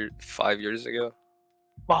 like 5 years ago,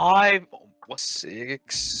 5? What?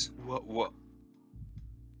 6. What?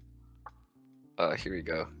 Here we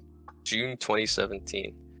go, June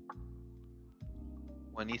 2017.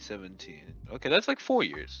 2017. Okay, that's like 4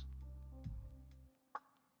 years.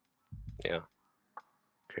 Yeah,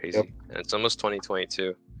 crazy. Yep. And it's almost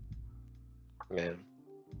 2022. Man,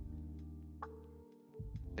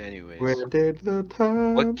 Anyways, Where did the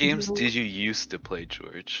time what games go? did you used to play,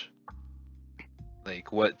 George?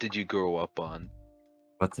 Like, what did you grow up on?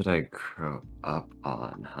 What did I grow up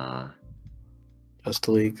on, huh? Just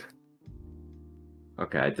League.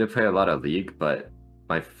 Okay, I did play a lot of League, but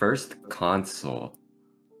my first console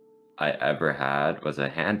I ever had was a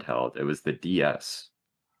handheld. It was the DS.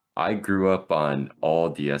 I grew up on all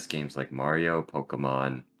DS games like Mario,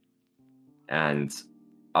 Pokemon, and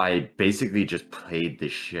I basically just played the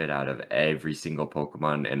shit out of every single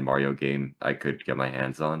Pokemon and Mario game I could get my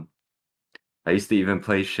hands on. I used to even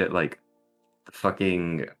play shit like the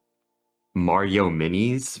fucking Mario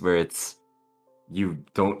minis, where it's you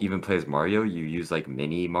don't even play as Mario, you use like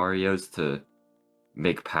mini Marios to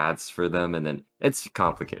make paths for them, and then it's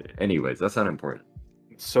complicated. Anyways, that's not important.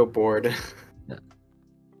 So bored.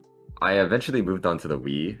 I eventually moved on to the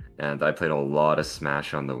Wii, and I played a lot of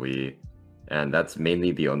Smash on the Wii, and that's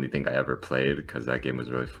mainly the only thing I ever played because that game was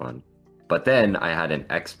really fun. But then I had an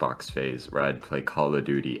Xbox phase where I'd play Call of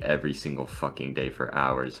Duty every single fucking day for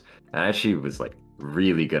hours, and I actually was like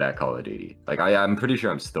really good at Call of Duty. Like I'm pretty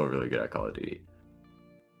sure I'm still really good at Call of Duty,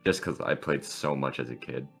 just because I played so much as a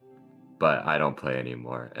kid. But I don't play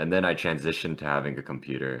anymore. And then I transitioned to having a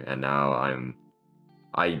computer, and now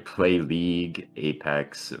I play League,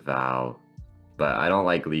 Apex, Val, but I don't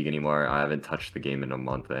like League anymore. I haven't touched the game in a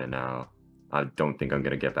month and now I don't think I'm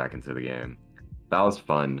gonna get back into the game. Val's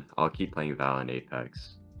fun. I'll keep playing Val and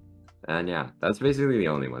Apex. And yeah, that's basically the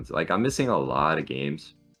only ones. Like I'm missing a lot of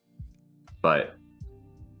games, but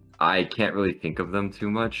I can't really think of them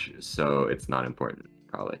too much, so it's not important,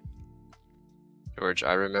 probably. George,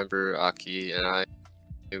 I remember Aki and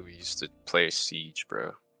we used to play Siege,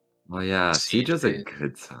 bro. Oh yeah, Siege was a days.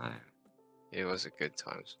 good time. It was a good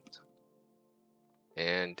time sometimes.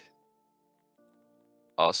 And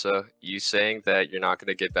also, you saying that you're not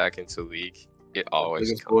gonna get back into League, it always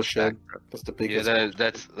Biggest comes bullshit. back, bro. That's the Yeah,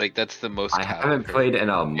 biggest. that's the most. I cap haven't I've played heard. in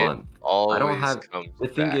a month. Always I don't have. comes The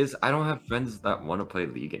thing back. is, I don't have friends that want to play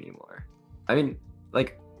League anymore. I mean,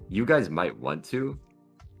 like, you guys might want to,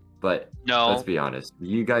 but No. let's be honest,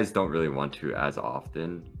 you guys don't really want to as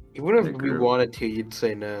often. Even in a if we group. wanted to, you'd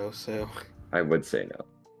say no. So I would say no.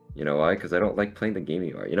 You know why? Because I don't like playing the game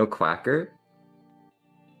anymore. You know, Quacker?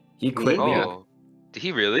 He quit Me? League. Oh, did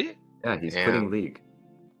he really? Yeah, he's Damn. quitting League.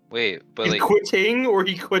 Wait, but he's like, quitting, or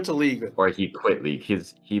he quit the league. Or he quit League.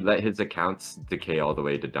 He let his accounts decay all the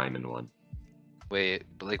way to Diamond 1. wait,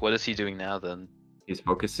 but like, what is he doing now then? He's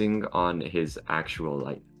focusing on his actual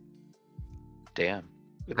life. Damn.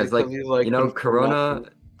 Because like, he's, you know, been Corona, forgotten.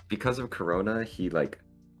 because of Corona, he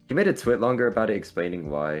made a tweet longer about it explaining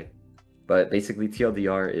why. But basically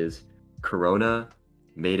TLDR is Corona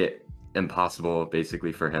made it impossible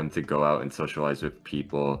basically for him to go out and socialize with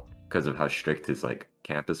people because of how strict his like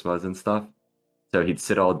campus was and stuff. So he'd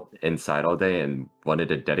sit all inside all day and wanted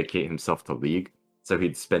to dedicate himself to League. So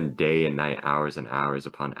he'd spend day and night, hours and hours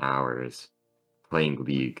upon hours playing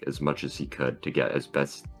League as much as he could to get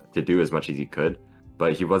to do as much as he could.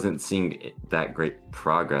 But he wasn't seeing that great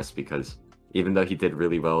progress because even though he did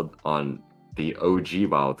really well on the OG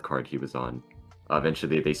wildcard he was on,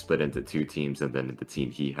 Eventually, they split into 2 teams, and then the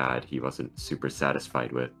team he had, he wasn't super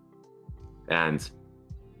satisfied with. And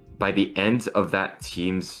by the end of that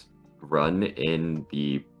team's run in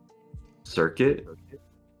the circuit,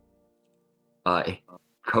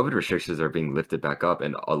 COVID restrictions are being lifted back up,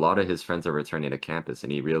 and a lot of his friends are returning to campus,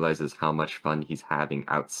 and he realizes how much fun he's having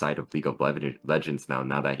outside of League of Legends now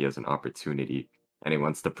that he has an opportunity, and he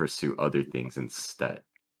wants to pursue other things instead.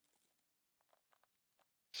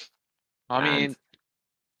 I mean,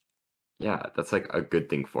 yeah, that's like a good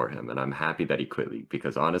thing for him, and I'm happy that he quit League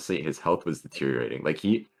because honestly, his health was deteriorating. Like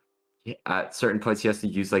he at certain points, he has to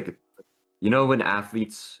use like, when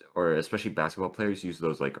athletes or especially basketball players use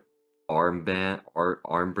those like armband or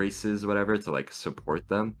arm braces, whatever, to like support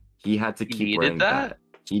them. He had to He keep needed wearing that? that.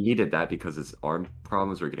 He needed that because his arm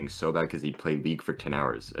problems were getting so bad because he'd play League for 10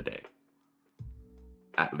 hours a day,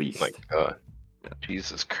 at least. My God.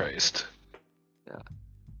 Jesus Christ.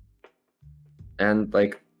 And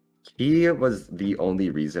like, he was the only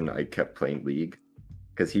reason I kept playing League,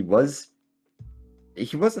 because he wasn't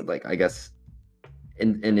like, I guess,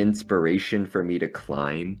 an inspiration for me to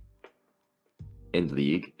climb in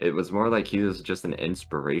League. It was more like he was just an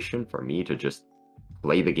inspiration for me to just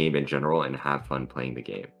play the game in general and have fun playing the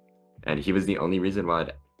game. And he was the only reason why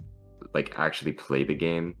I'd like actually play the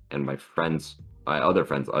game, and my other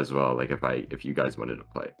friends as well, like if you guys wanted to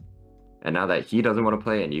play. And now that he doesn't want to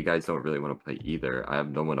play and you guys don't really want to play either, I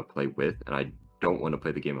have no one to play with, and I don't want to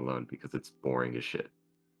play the game alone because it's boring as shit.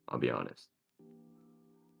 I'll be honest.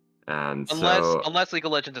 And unless League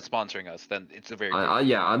of Legends is sponsoring us, then it's a very different.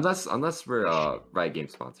 yeah, unless we're Riot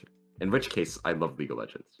Games sponsor, in which case I love League of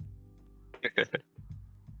Legends.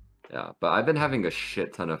 Yeah, but I've been having a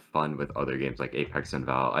shit ton of fun with other games like Apex and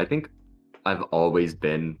Val. I think I've always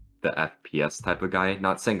been the FPS type of guy.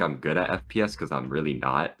 Not saying I'm good at FPS because I'm really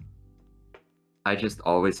not. I just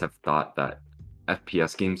always have thought that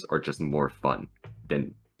FPS games are just more fun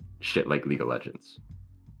than shit like League of Legends,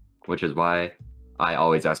 which is why I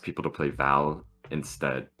always ask people to play Val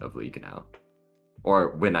instead of League now,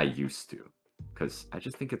 or when I used to, because I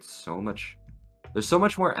just think it's there's so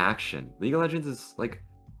much more action. League of Legends is like,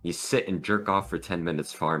 you sit and jerk off for 10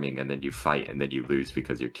 minutes farming, and then you fight, and then you lose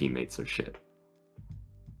because your teammates are shit.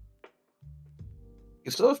 You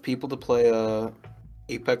still have people to play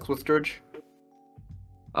Apex with, George?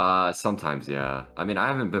 Sometimes, yeah. I mean, I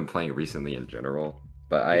haven't been playing recently in general,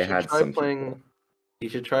 but I You should had try some playing. people. You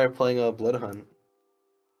should try playing Blood Hunt.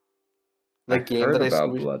 The I've game heard that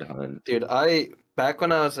about Blood Hunt. Dude, back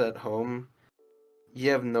when I was at home, you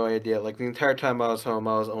have no idea. Like the entire time I was home,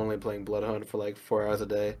 I was only playing Blood Hunt for like 4 hours a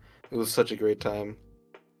day. It was such a great time.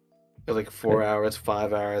 It was like 4 hours,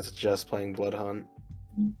 5 hours just playing Blood Hunt.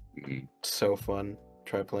 Mhm. So fun.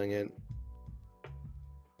 Try playing it.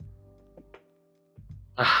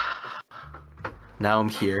 Now I'm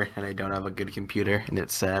here and I don't have a good computer, and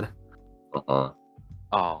it's sad. Oh,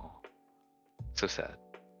 so sad.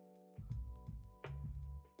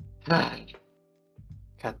 God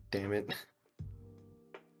damn it.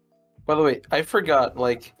 By the way, I forgot,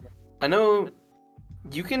 like, I know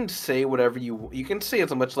you can say whatever you can say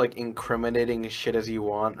as much like incriminating shit as you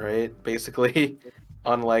want, right? Basically,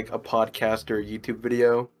 on like a podcast or a YouTube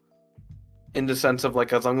video. In the sense of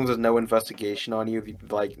like, as long as there's no investigation on you,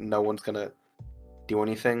 like no one's gonna do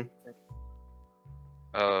anything.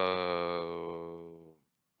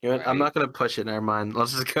 You know what? I'm Right. not gonna push it. Never mind.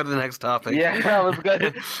 Let's just go to the next topic. Yeah,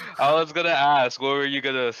 I was gonna ask, what were you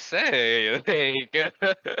gonna say? Like,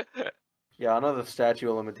 Yeah, I know the statute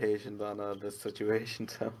of limitations on this situation,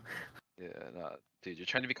 so. yeah, nah, dude, you're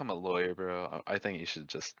trying to become a lawyer, bro. I think you should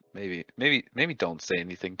just maybe don't say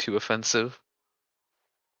anything too offensive.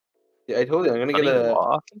 Yeah, I told you I'm gonna get Studying a.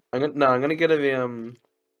 law? I'm gonna get I'm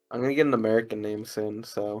gonna get an American name soon,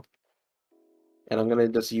 so. And I'm gonna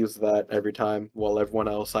just use that every time while everyone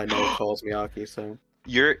else I know calls me Aki, so.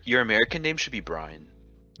 Your American name should be Brian.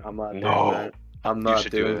 I'm not doing No. that. I'm You not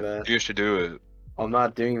should do doing it. that. You should do it. I'm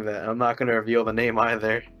not doing that. I'm not gonna reveal the name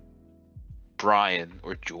either. Brian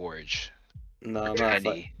or George No, or I'm not.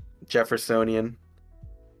 Kenny. Jeffersonian.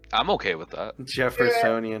 I'm okay with that.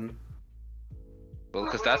 Jeffersonian. Well,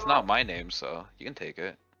 because that's not my name, so you can take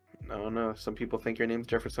it. No. Some people think your name's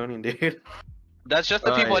Jeffersonian, dude. That's just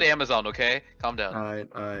the people Alright. at Amazon, okay? Calm down.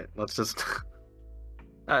 Alright. Let's just.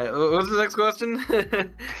 Alright, what's the next question?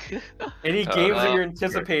 Any games that you're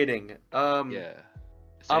anticipating? Yeah.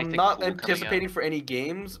 Is there I'm anything not cool coming anticipating out? for any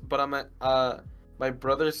games, but I'm at. My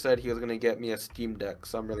brother said he was gonna get me a Steam Deck,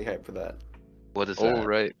 so I'm really hyped for that. What is Oh that?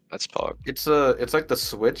 right, that's Pog. It's like the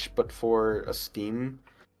Switch, but for a Steam.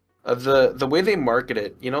 The way they market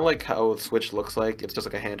it, you know, like how the Switch looks like, it's just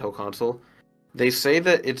like a handheld console. They say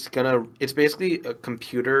that it's basically a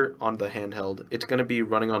computer on the handheld. It's gonna be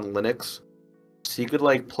running on Linux. So you could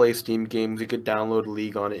like play Steam games, you could download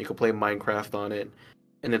League on it, you could play Minecraft on it,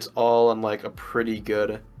 and it's all on like a pretty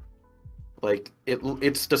good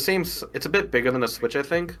it's the same it's a bit bigger than a Switch, I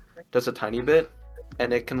think, just a tiny bit,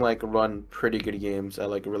 and it can like run pretty good games at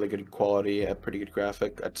like really good quality, at pretty good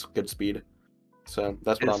graphic, at good speed. So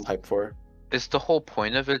that's what I'm Is hyped for. is the whole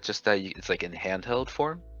point of it just that it's like in handheld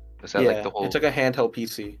form? Is that like Yeah, the it's whole? like a handheld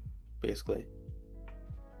PC, basically.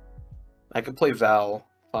 I could play Val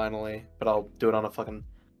finally, but I'll do it on a fucking.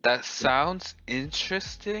 That sounds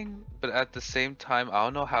interesting, but at the same time, I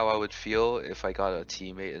don't know how I would feel if I got a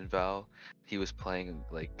teammate in Val. He was playing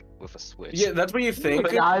like with a Switch. Yeah, that's what you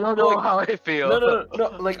think. I don't But, know like, how I feel.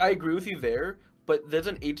 no. Like I agree with you there, but there's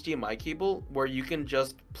an HDMI cable where you can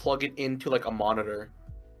just plug it into like a monitor.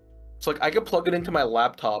 So like I could plug it into my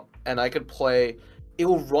laptop and I could play. It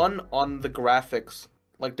will run on the graphics,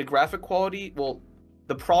 like the graphic quality. Well,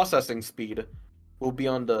 the processing speed will be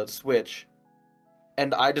on the Switch,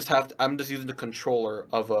 and I'm just using the controller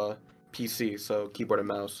of a PC, so keyboard and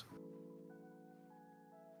mouse.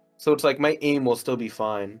 So it's like my aim will still be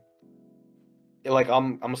fine. Like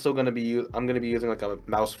I'm still gonna I'm gonna be using like a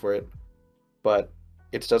mouse for it, but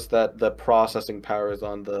it's just that the processing power is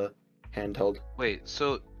on the handheld. Wait,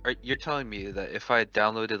 so you're telling me that if I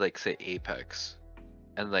downloaded like say Apex,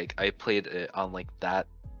 and like I played it on like that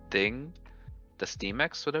thing, the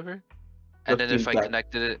SteamX, whatever, The and then if Steam I Deck.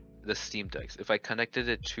 connected it, the Steam Decks, if I connected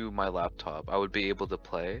it to my laptop, I would be able to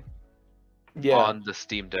play Yeah, on the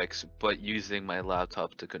Steam Decks, but using my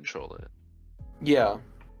laptop to control it. yeah.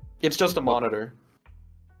 It's just a But monitor.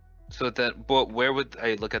 so then, but where would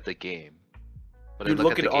I look at the game? Would I You'd look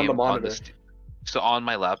look at at the it on the game on the monitor. so on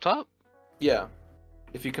my laptop? Yeah.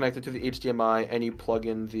 If you connect it to the HDMI and you plug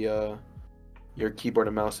in the your keyboard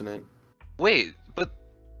and mouse in it. Wait, but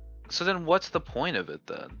so then what's the point of it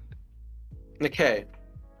then? Okay.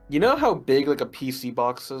 You know how big like a PC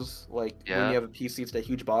box is? Like when you Yeah. have a PC, it's that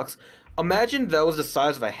huge box. Imagine that was the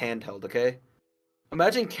size of a handheld, okay?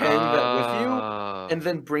 Imagine carrying that with you and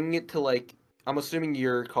then bringing it to like I'm assuming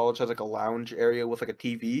your college has like a lounge area with like a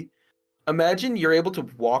TV. Imagine you're able to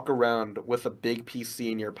walk around with a big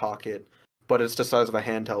PC in your pocket, but it's the size of a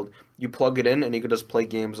handheld. You plug it in and you can just play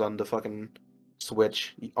games on the fucking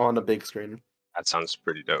Switch on a big screen. That sounds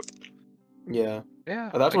pretty dope. Yeah. Yeah,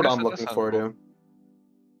 That's I what guess I'm that does looking sound forward cool. to.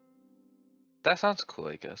 That sounds cool,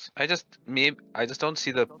 I guess. I just don't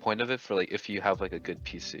see the point of it for like if you have like a good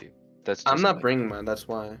PC. That's I'm just not my bringing mine, that's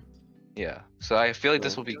why. yeah. So I feel like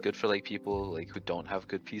this So, will be good for like people like who don't have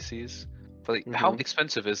good PCs. But like, how mhm.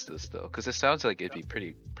 expensive is this though? Because it sounds like it'd be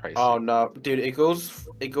pretty pricey. Oh no, dude, it goes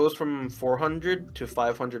from 400 to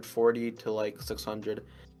 540 to like 600.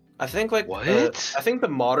 I think like What? I think the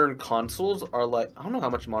modern consoles are like I don't know how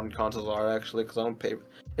much modern consoles are actually because I don't pay.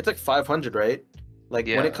 It's like 500, right? Like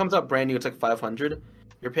when it Yeah. comes out brand new, it's like 500.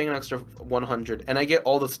 You're paying an extra 100, and I get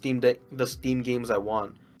all the Steam games I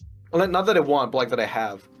want. Well, not that I want, but like that I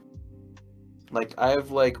have. Like I have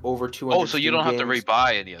like over Oh, 200 so you Steam don't have to games.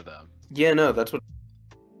 rebuy any of them. Yeah, no, that's what's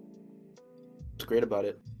great about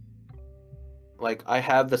it. Like I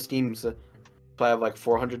have the Steams, so I have like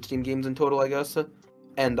 400 Steam games in total, I guess.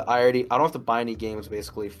 And I don't have to buy any games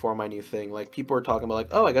basically for my new thing. Like people are talking about like,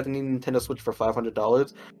 oh, I got the new Nintendo Switch for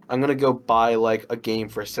 $500. I'm gonna go buy like a game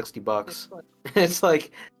for $60. It's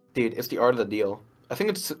like, dude, it's the art of the deal. I think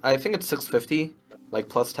it's 650, like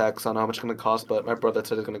plus tax. I don't know how much it's gonna cost, but my brother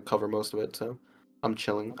said it's gonna cover most of it, so I'm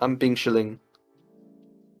chilling. I'm being chilling.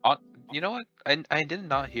 You know what? I did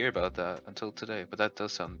not hear about that until today, but that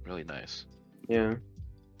does sound really nice. Yeah.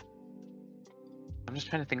 I'm just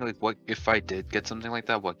trying to think like what if I did get something like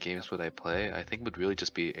that, what games would I play? I think it would really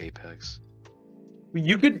just be Apex.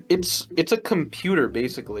 You could. It's a computer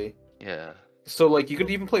basically. Yeah. So like you could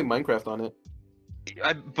even play Minecraft on it.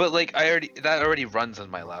 But like that already runs on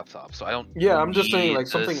my laptop, so I don't Yeah, I'm just saying need like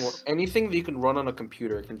this. anything that you can run on a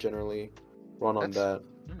computer can generally run on That's that.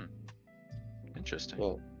 hmm, interesting.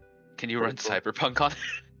 Yeah. Can you Pretty run cool. Cyberpunk on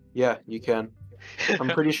Yeah, you can. I'm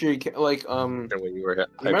it? pretty sure you can. Like And when you were hyped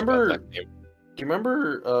about remember that game, do you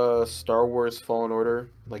remember Star Wars Fallen Order?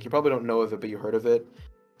 Like you probably don't know of it, but you heard of it.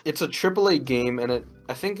 It's a AAA game, and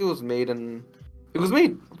I think it was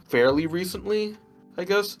made fairly recently, I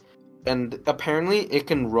guess. And apparently, it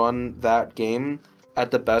can run that game at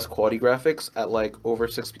the best quality graphics at like over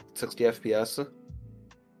 60 FPS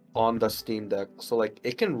on the Steam Deck. So like,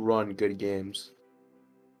 it can run good games.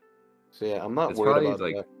 So yeah, I'm not It's worried probably about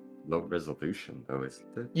like that. low resolution though, isn't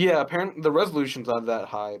it? Yeah, apparently the resolution's not that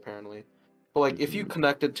high apparently, but like if you Mhm.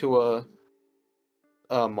 connect it to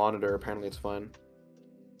a monitor, apparently it's fine.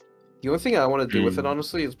 The only thing I want to do with it, Hmm.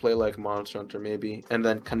 honestly, is play like Monster Hunter maybe, and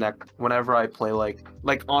then connect whenever I play like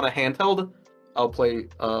on a handheld. I'll play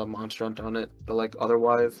Monster Hunter on it, but like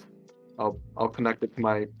otherwise, I'll connect it to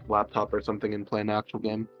my laptop or something and play an actual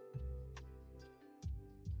game.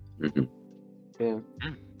 Mhm. Yeah.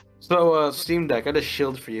 Hmm. So Steam Deck, I had a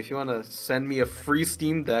shield for you. If you want to send me a free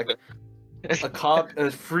Steam Deck,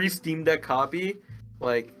 a free Steam Deck copy,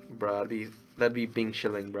 like, bro, that'd be Bing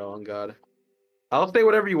shilling, bro. On God, I'll say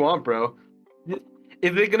whatever you want, bro. Is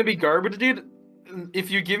it gonna be garbage, dude?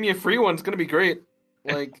 If you give me a free one, it's gonna be great.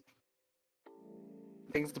 Like,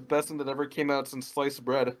 I think it's the best thing that ever came out since sliced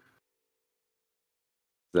bread. Is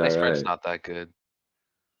that Sliced bread's right? not that good.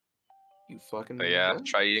 You fucking. But yeah, what?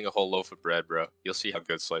 try eating a whole loaf of bread, bro. You'll see how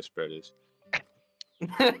good sliced bread is.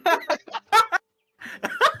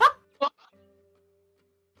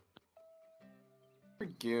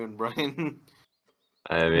 Goon, Brian.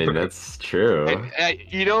 I mean, that's true.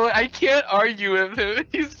 You know what? I can't argue with him.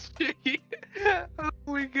 He's oh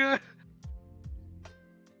my god.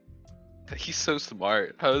 He's so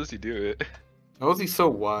smart. How does he do it? How is he so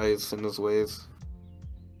wise in his ways?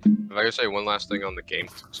 If I could say one last thing on the game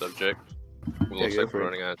subject, it looks go like for we're it.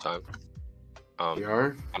 running out of time. We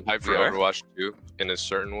are. I'm hyped for We are? Overwatch 2 in a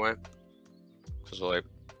certain way. Cause like,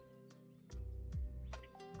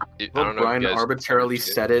 I Well, don't know if Brian you guys arbitrarily ever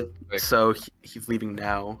seen said it, Like- so he's leaving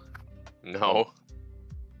now. No.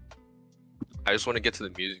 I just want to get to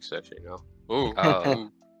the music section, you know. Ooh, Oh.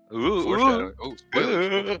 Ooh, foreshadowing. Ooh,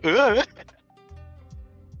 spoilers.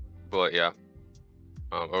 But yeah,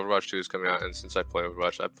 Overwatch 2 is coming out, and since I play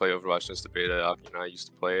Overwatch since the beta. You know, I used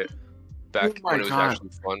to play it back Oh my when it was God. actually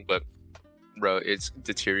fun. But bro, it's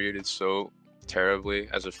deteriorated so terribly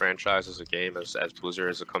as a franchise, as a game, as Blizzard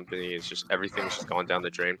as a company. It's just everything's just gone down the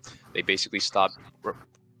drain. They basically stopped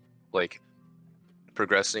like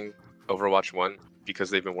progressing Overwatch 1 because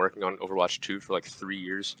they've been working on Overwatch 2 for like 3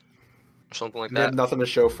 years or something like They have that. nothing to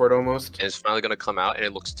show for it almost. And it's finally gonna come out, and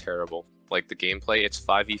it looks terrible. Like the gameplay, it's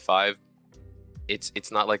 5v5.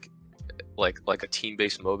 It's not like a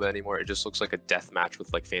team-based MOBA anymore. It just looks like a death match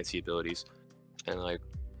with like fancy abilities, and like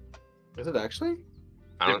Is it actually?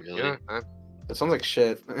 I don't Really? yeah. It sounds like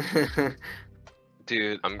shit.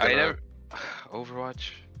 Dude, I'm I gonna- never.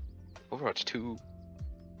 Overwatch 2.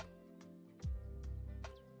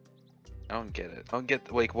 I don't get it. I don't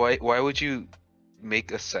get like why would you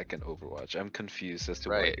make a second Overwatch? I'm confused as to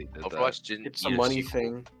why Right. they did Overwatch didn't It's a need money sequel.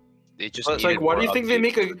 thing. They just But It's like, needed why do more you think they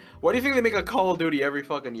make updates. Why do you think they make a Call of Duty every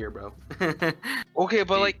fucking year, bro? that. Okay,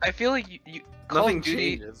 but See, like I feel like you Call Nothing of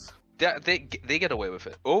Duty changes. that they get away with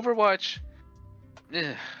it. Overwatch,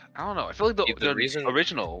 I don't know. I feel like See, the reason-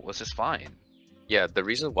 original was just fine. Yeah, the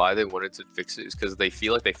reason why they wanted to fix it is because they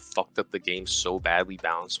feel like they fucked up the game so badly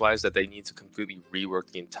balance-wise that they need to completely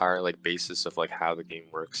rework the entire like basis of like how the game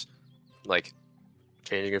works, like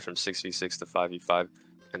changing it from 6v6 to 5v5,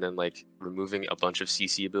 and then like removing a bunch of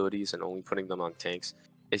CC abilities and only putting them on tanks.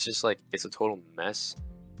 It's just like it's a total mess,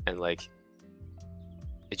 and like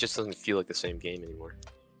it just doesn't feel like the same game anymore.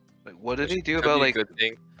 Like, what did Which they do could about be a like good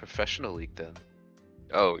thing? professional league then?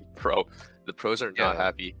 Oh, bro, the pros are not Yeah.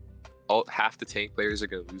 happy. Half the tank players are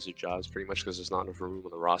gonna lose their jobs pretty much because there's not enough room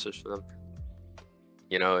on the rosters for them.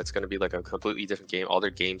 You know, it's gonna be like a completely different game. All their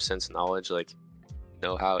game sense knowledge, like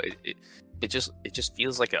know-how, it just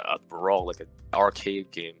feels like a brawl, like an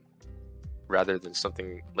arcade game, rather than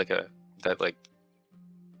something like that like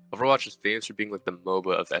Overwatch is famous for being like the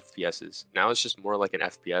MOBA of FPSs. Now it's just more like an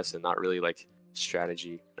FPS and not really like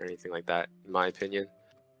strategy or anything like that, in my opinion.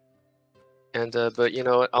 And but you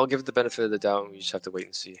know what? I'll give it the benefit of the doubt, and we just have to wait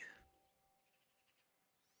and see.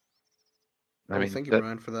 I mean, thank you, that-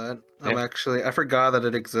 Brian, for that. yeah. I forgot that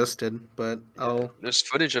it existed, but I'll. There's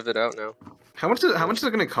footage of it out now. How much is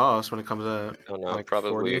it gonna cost when it comes out? I don't know. Like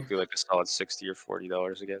Probably 40? it'd be like a solid $60 or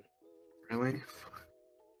 $40 again. Really?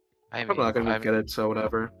 I I'm not mean, gonna get it, so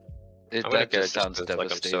whatever. it, I'm gonna that get just it sounds 'cause, like I'm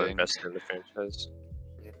so devastating. invested in the franchise.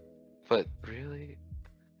 But really,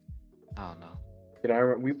 I don't know.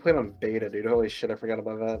 Dude, we played on beta, dude. Holy shit, I forgot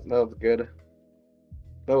about that. That was good.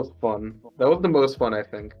 That was fun. That was the most fun, I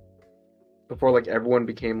think. Before like everyone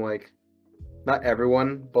became like, not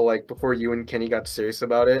everyone, but like before you and Kenny got serious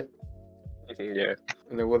about it, Yeah.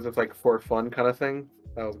 and it was just like for fun kind of thing.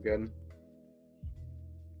 That was good.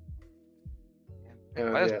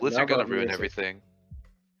 And, Why is yeah, Blizzard now gonna about ruin music. everything?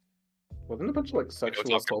 Wasn't a bunch of like sexual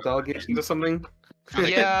talk assault about- allegations or something?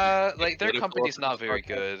 Yeah, like their Political company's not very podcast.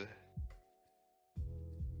 good.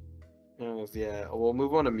 Anyways, yeah, we'll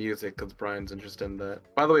move on to music because Brian's interested in that.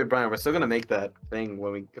 By the way, Brian, we're still gonna make that thing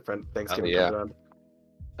when Thanksgiving yeah. comes around.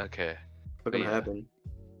 Okay, It's gonna yeah. happen.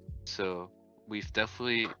 so we've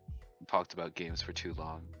definitely talked about games for too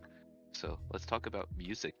long. So let's talk about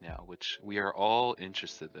music now, which we are all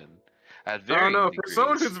interested in at I don't varying know. For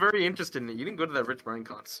someone degrees. who's very interested in it, you didn't go to that Rich Brian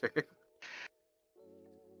concert.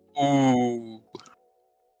 Ooh.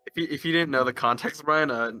 If you didn't know the context,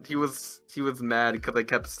 Brian, he was mad because I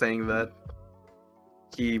kept saying that.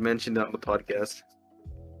 He mentioned it on the podcast.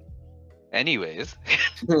 Anyways,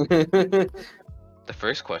 the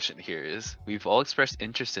first question here is: we've all expressed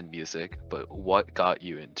interest in music, but what got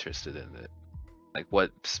you interested in it? Like,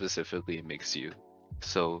 what specifically makes you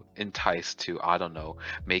so enticed to, I don't know,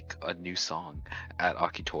 make a new song at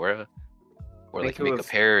Akitora, or I think like make a was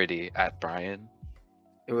parody at Brian?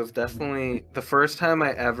 it was definitely the first time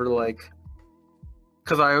I ever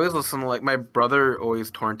because I always listen to my brother always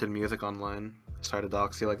torrented music online. Sorry to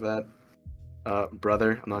dox you like that,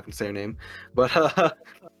 brother. I'm not gonna say your name, but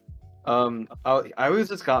I always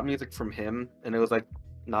just got music from him, and it was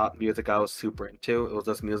not music I was super into. It was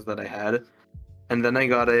just music that I had, and then I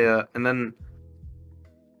got and then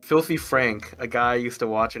Filthy Frank, a guy I used to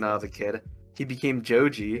watch when I was a kid, he became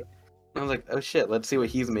Joji, and I was like, oh shit, let's see what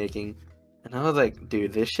he's making, and I was like,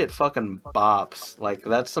 dude, this shit fucking bops. Like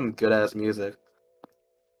that's some good ass music.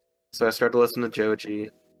 So I started listening to Joji.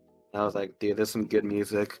 And I was like, dude, this is some good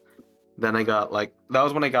music. Then I got that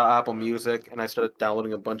was when I got Apple Music and I started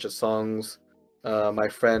downloading a bunch of songs. My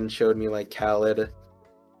friend showed me Khaled,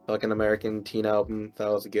 like an American teen album. That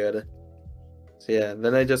was good. So yeah,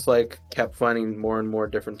 then I just kept finding more and more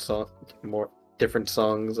different songs,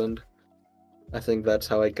 and I think that's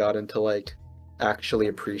how I got into actually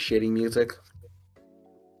appreciating music.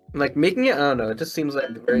 Making it, I don't know, it just seems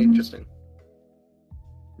very interesting.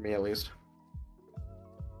 For me at least.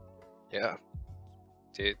 Yeah.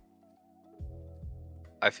 Dude.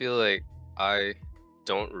 I feel like I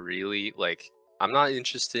don't really I'm not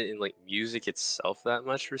interested in music itself that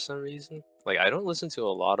much for some reason. I don't listen to a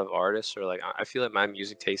lot of artists, or I feel like my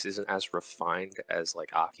music taste isn't as refined as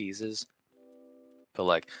Aki's is.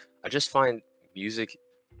 But I just find music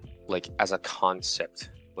as a concept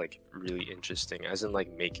really interesting, as in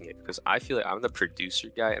making it, because I feel like I'm the producer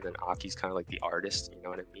guy and then Aki's kind of the artist, you know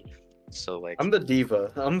what I mean? So I'm the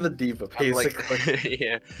diva. I'm the diva, I'm basically.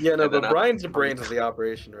 yeah. Yeah, no, And then but Brian's the I'm brains of the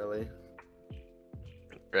operation, really.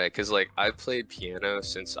 right, because I played piano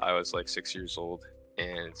since I was 6 years old,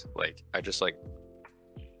 and I just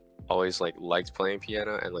always liked playing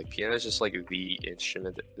piano, and piano is just the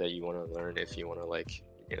instrument that you want to learn if you want to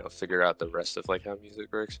figure out the rest of how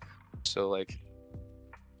music works. So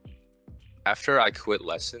after I quit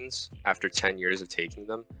lessons, after 10 years of taking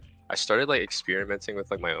them, I started experimenting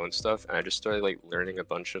with my own stuff, and I just started learning a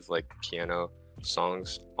bunch of piano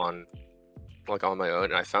songs on my own,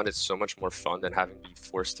 and I found it so much more fun than having to be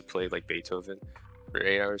forced to play Beethoven for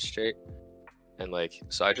 8 hours straight. And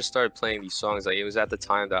so I just started playing these songs. It was at the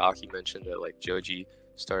time that Aki mentioned that Joji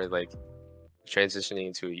started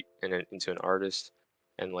transitioning into an artist,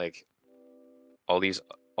 and all these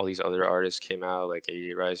other artists came out,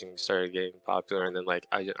 88 Rising started getting popular, and then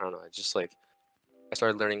I don't know, I just I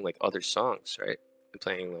started learning other songs, right, and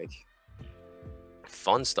playing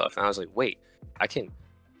fun stuff, and I was like, wait, I can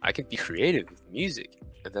be creative with music.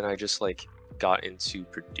 And then I just got into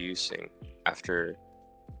producing after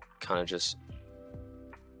kind of just,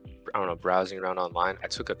 I don't know, browsing around online. I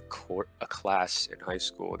took a class in high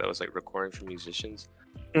school that was recording for musicians,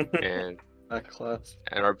 and That class.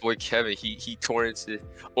 and our boy Kevin, he torrented,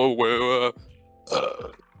 oh well,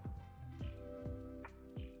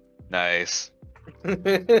 Nice.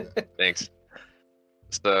 thanks.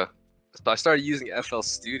 So I started using FL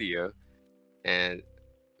Studio and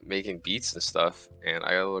making beats and stuff, and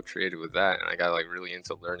I got a little creative with that, and I got really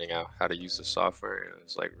into learning how to use the software, and it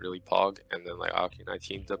was really pog. And then Aki and I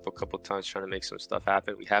teamed up a couple times trying to make some stuff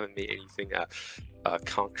happen. We haven't made anything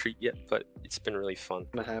concrete yet, but it's been really fun.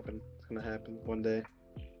 It's gonna happen one day.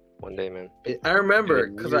 One day, man. I remember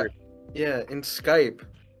because in Skype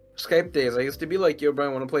days, I used to be like, yo,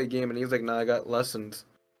 Brian, want to play a game? And he's like, nah, I got lessons.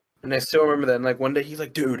 And I still remember that. And one day he's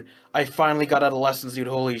like, dude, I finally got out of lessons, dude.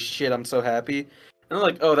 Holy shit, I'm so happy. And I'm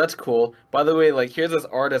like, oh, that's cool. By the way, here's this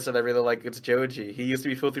artist that I really like. It's Joji. He used to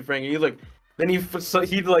be Filthy Frank. And he's like, then he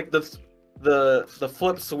the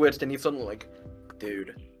flip switched, and he's suddenly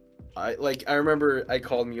dude. I remember I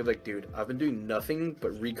called him. He was like, dude, I've been doing nothing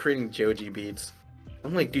but recreating Joji beats.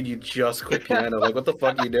 I'm like, dude, you just quit piano. What the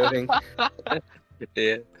fuck are you doing?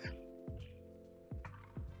 Yeah.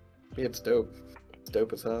 Yeah, it's dope. It's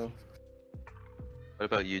dope as hell. What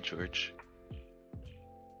about you, George?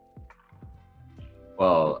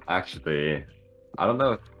 Well, actually, I don't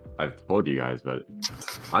know if I've told you guys, but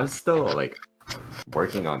I'm still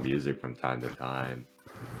working on music from time to time.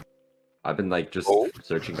 I've been like just Oh.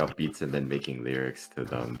 searching up beats and then making lyrics to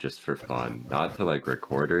them just for fun, not to like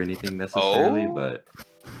record or anything necessarily, Oh. but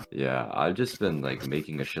yeah, I've just been like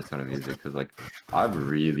making a shit ton of music because like I'm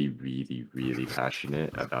really, really, really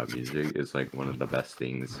passionate about music. It's like one of the best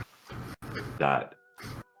things that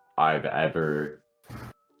I've ever,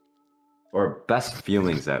 or best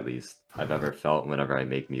feelings at least, I've ever felt whenever I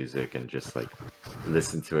make music and just like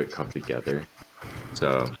listen to it come together.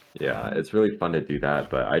 So yeah, it's really fun to do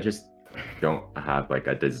that, but I just don't have like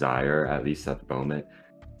a desire, at least at the moment,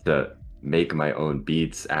 to make my own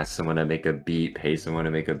beats, ask someone to make a beat, pay someone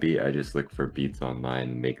to make a beat. I just look for beats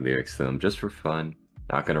online, make lyrics to them just for fun.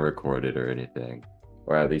 Not gonna record it or anything.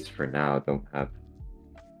 Or at least for now, don't have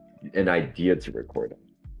an idea to record it.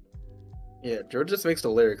 Yeah, George just makes the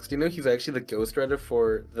lyrics. Do you know he's actually the ghostwriter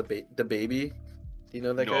for the baby? Do you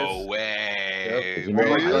know that, No guys? way. You know,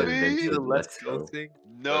 I Really? See the invented Let's Let's Go Go. thing?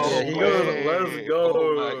 No Yeah, he goes, "Let's way. go."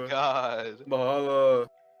 Oh my god. Mahalo.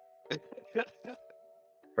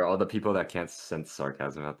 For all the people that can't sense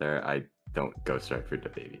sarcasm out there, I don't ghostwrite for the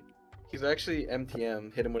baby. He's actually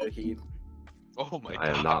MTM. Hit him with a heat. Oh my god.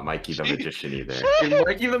 I am not Mikey the Gee. Magician either. Dude,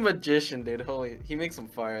 Mikey the Magician, dude. Holy, he makes some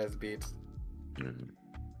fire ass beats. Mhm.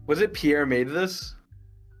 Was it Pierre made this?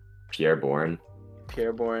 Pierre Bourne.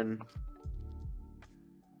 Pierre Bourne.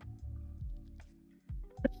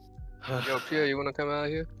 Yo, Pierre, you wanna come out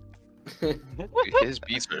here? Dude, his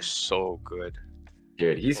beats are so good.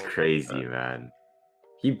 Dude, he's Oh my crazy, God. man.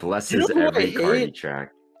 He You know blesses who I every Cardi hate?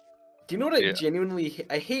 track. Do you know what I Yeah. genuinely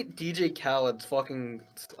I hate DJ Khaled's fucking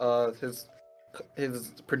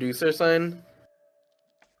his producer sign.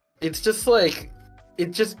 It's just like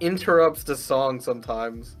it just interrupts the song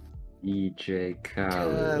sometimes. DJ Khaled.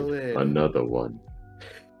 Khaled. Another one.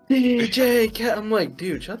 DJ Khaled. I'm like,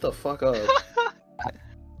 dude, shut the fuck up.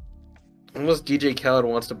 Unless DJ Khaled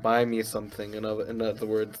wants to buy me something, in other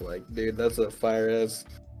words, like, dude, that's a fire ass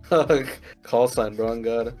call sign, bro. On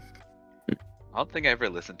God. I don't think I ever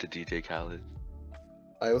listened to DJ Khaled.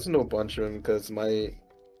 I listen to a bunch of them because my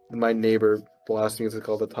neighbor blasts music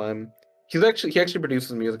all the time. He actually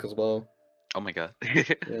produces music as well. Oh my god. Yeah,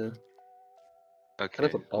 kind Okay,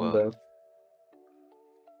 of a bum well, though.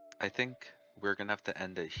 I think we're gonna have to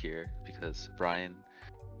end it here because Brian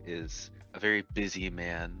is a very busy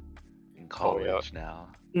man in Oh, yeah. college now.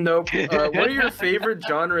 Nope. What are your favorite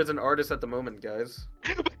genres and artists at the moment, guys?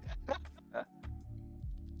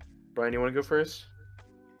 Brian, you want to go first?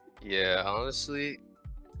 Yeah, honestly,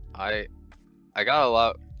 I got a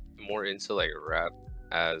lot more into like rap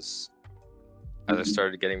as I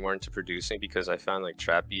started getting more into producing because I found like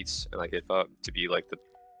trap beats and like hip hop to be like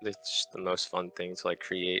it's the most fun thing to like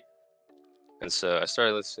create. And so I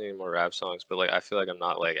started listening to more rap songs, but like I feel like I'm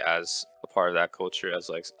not like as a part of that culture as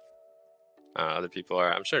like other people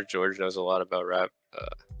are. I'm sure George knows a lot about rap.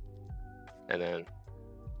 And then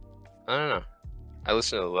I don't know. I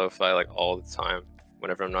listen to lo-fi like all the time.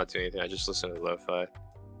 Whenever I'm not doing anything, I just listen to lo-fi.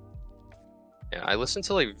 Yeah, I listen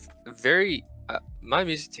to like very. My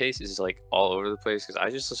music taste is like all over the place because I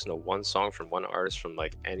just listen to one song from one artist from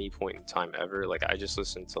like any point in time ever. Like I just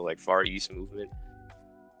listen to like Far East Movement.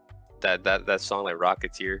 That song like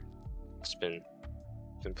Rocketeer, it's been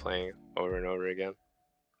playing over and over again.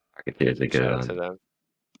 Rocketeer's a good Shout out to one.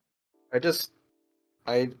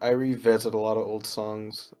 them. I revisit a lot of old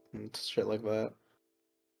songs and shit like that.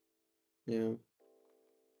 Yeah.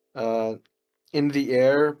 In the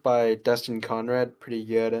Air by Destin Conrad, pretty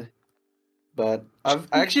good. But I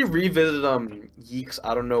actually revisited Yeek's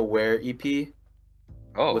I Don't Know Where EP with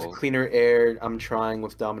Oh, Cleaner Air. I'm Trying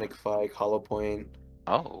with Dominic Fike, Hollow Point.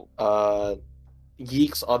 oh.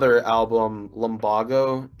 Yeek's other album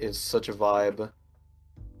Lumbago is such a vibe.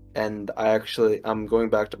 And I'm going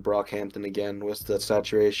back to Brockhampton again with the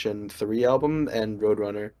Saturation 3 album and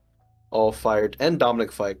Roadrunner. All fired. And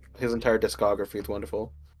Dominic Fike. His entire discography is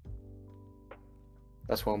wonderful.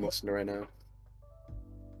 That's what I'm listening to right now.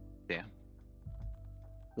 Damn.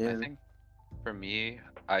 Yeah. I think for me,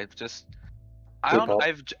 I K-pop.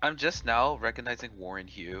 I'm just now recognizing Warren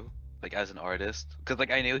Hugh like as an artist because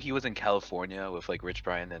like I knew he was in California with like Rich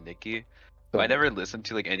Brian and Nicki, but I never listened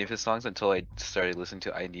to like any of his songs until I started listening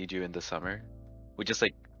to I Need You in the Summer, which is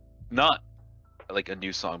like not like a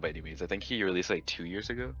new song by any means. I think he released like 2 years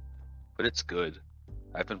ago, but it's good.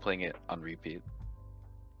 I've been playing it on repeat.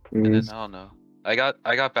 And then I don't know. I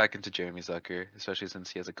got back into Jeremy Zucker, especially since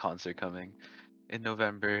he has a concert coming in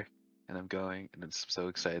November, and I'm going, and I'm so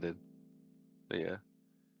excited. But yeah,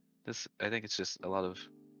 I think it's just a lot of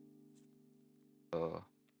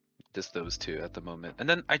just those two at the moment. And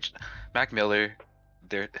then Mac Miller,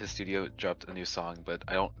 his studio dropped a new song, but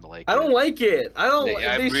I don't like I it. don't like it. I don't. Like,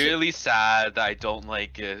 I'm they should- really sad that I don't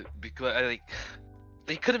like it because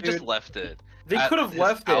they could have just Dude, left it. They at could have his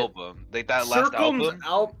left it. album, like that last album.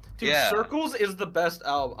 Dude, Yeah. Circles is the best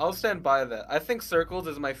album. I'll stand by that. I think Circles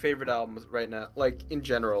is my favorite album right now, like in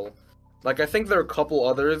general. Like I think there are a couple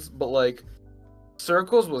others, but like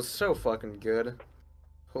Circles was so fucking good.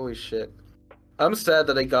 Holy shit. I'm sad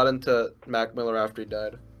that I got into Mac Miller after he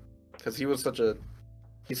died, because he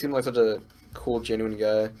seemed like such a cool, genuine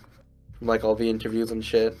guy. From, like all the interviews and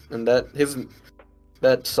shit, and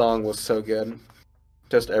that song was so good.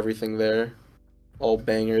 Just everything there, all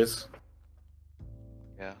bangers.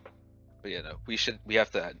 Yeah, but yeah, no, we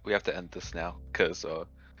have to end this now because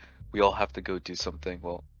we all have to go do something.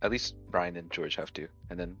 Well, at least Brian and George have to,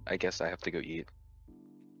 and then I guess I have to go eat,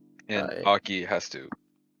 and Aki has to.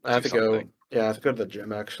 I have do to go. something. Yeah, I have to go to the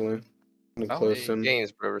gym actually. I'm gonna Oh, close Hey, soon.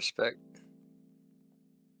 games, bro. Respect.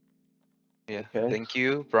 Yeah. Okay. Thank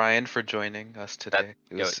you, Brian, for joining us today.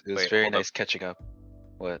 It was wait, very hold up. nice catching up.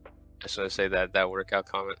 What? I just want to say that workout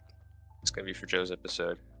comment is gonna be for Joe's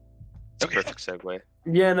episode. It's a Okay. perfect segue.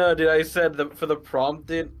 Yeah, no, dude. I said for the prompt,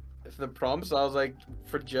 dude. For the prompts, I was like,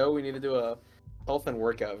 for Joe, we need to do a health and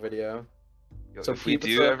workout video. Yo, So if we keep us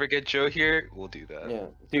do up. ever get Joe here, we'll do that. Yeah,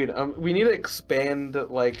 dude. We need to expand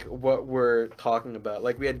like what we're talking about.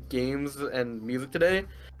 Like we had games and music today.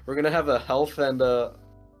 We're gonna have a health and a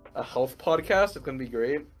health podcast. It's gonna be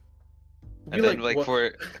great. Be And then like what-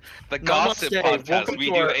 for the gossip Namaste, podcast, welcome we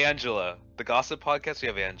to do our- Angela. The gossip podcast, we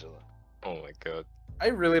have Angela. Oh my god. I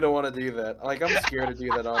really don't want to do that. Like I'm scared to do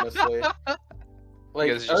that, honestly. Like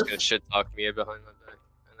You guys are just us- gonna shit talk me behind my back.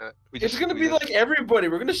 And that. it's gonna be like everybody.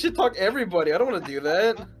 We're gonna shit talk everybody. I don't want to do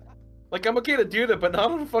that. Like I'm okay to do that, but not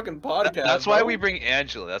on a fucking podcast. That's why bro. we bring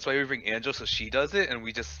Angela. That's why we bring Angela so she does it and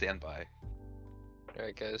we just stand by.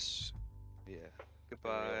 Alright, guys. Yeah.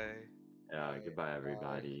 Goodbye. Yeah, goodbye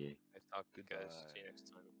everybody. Nice talking to you guys. Goodbye. See you next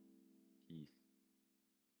time.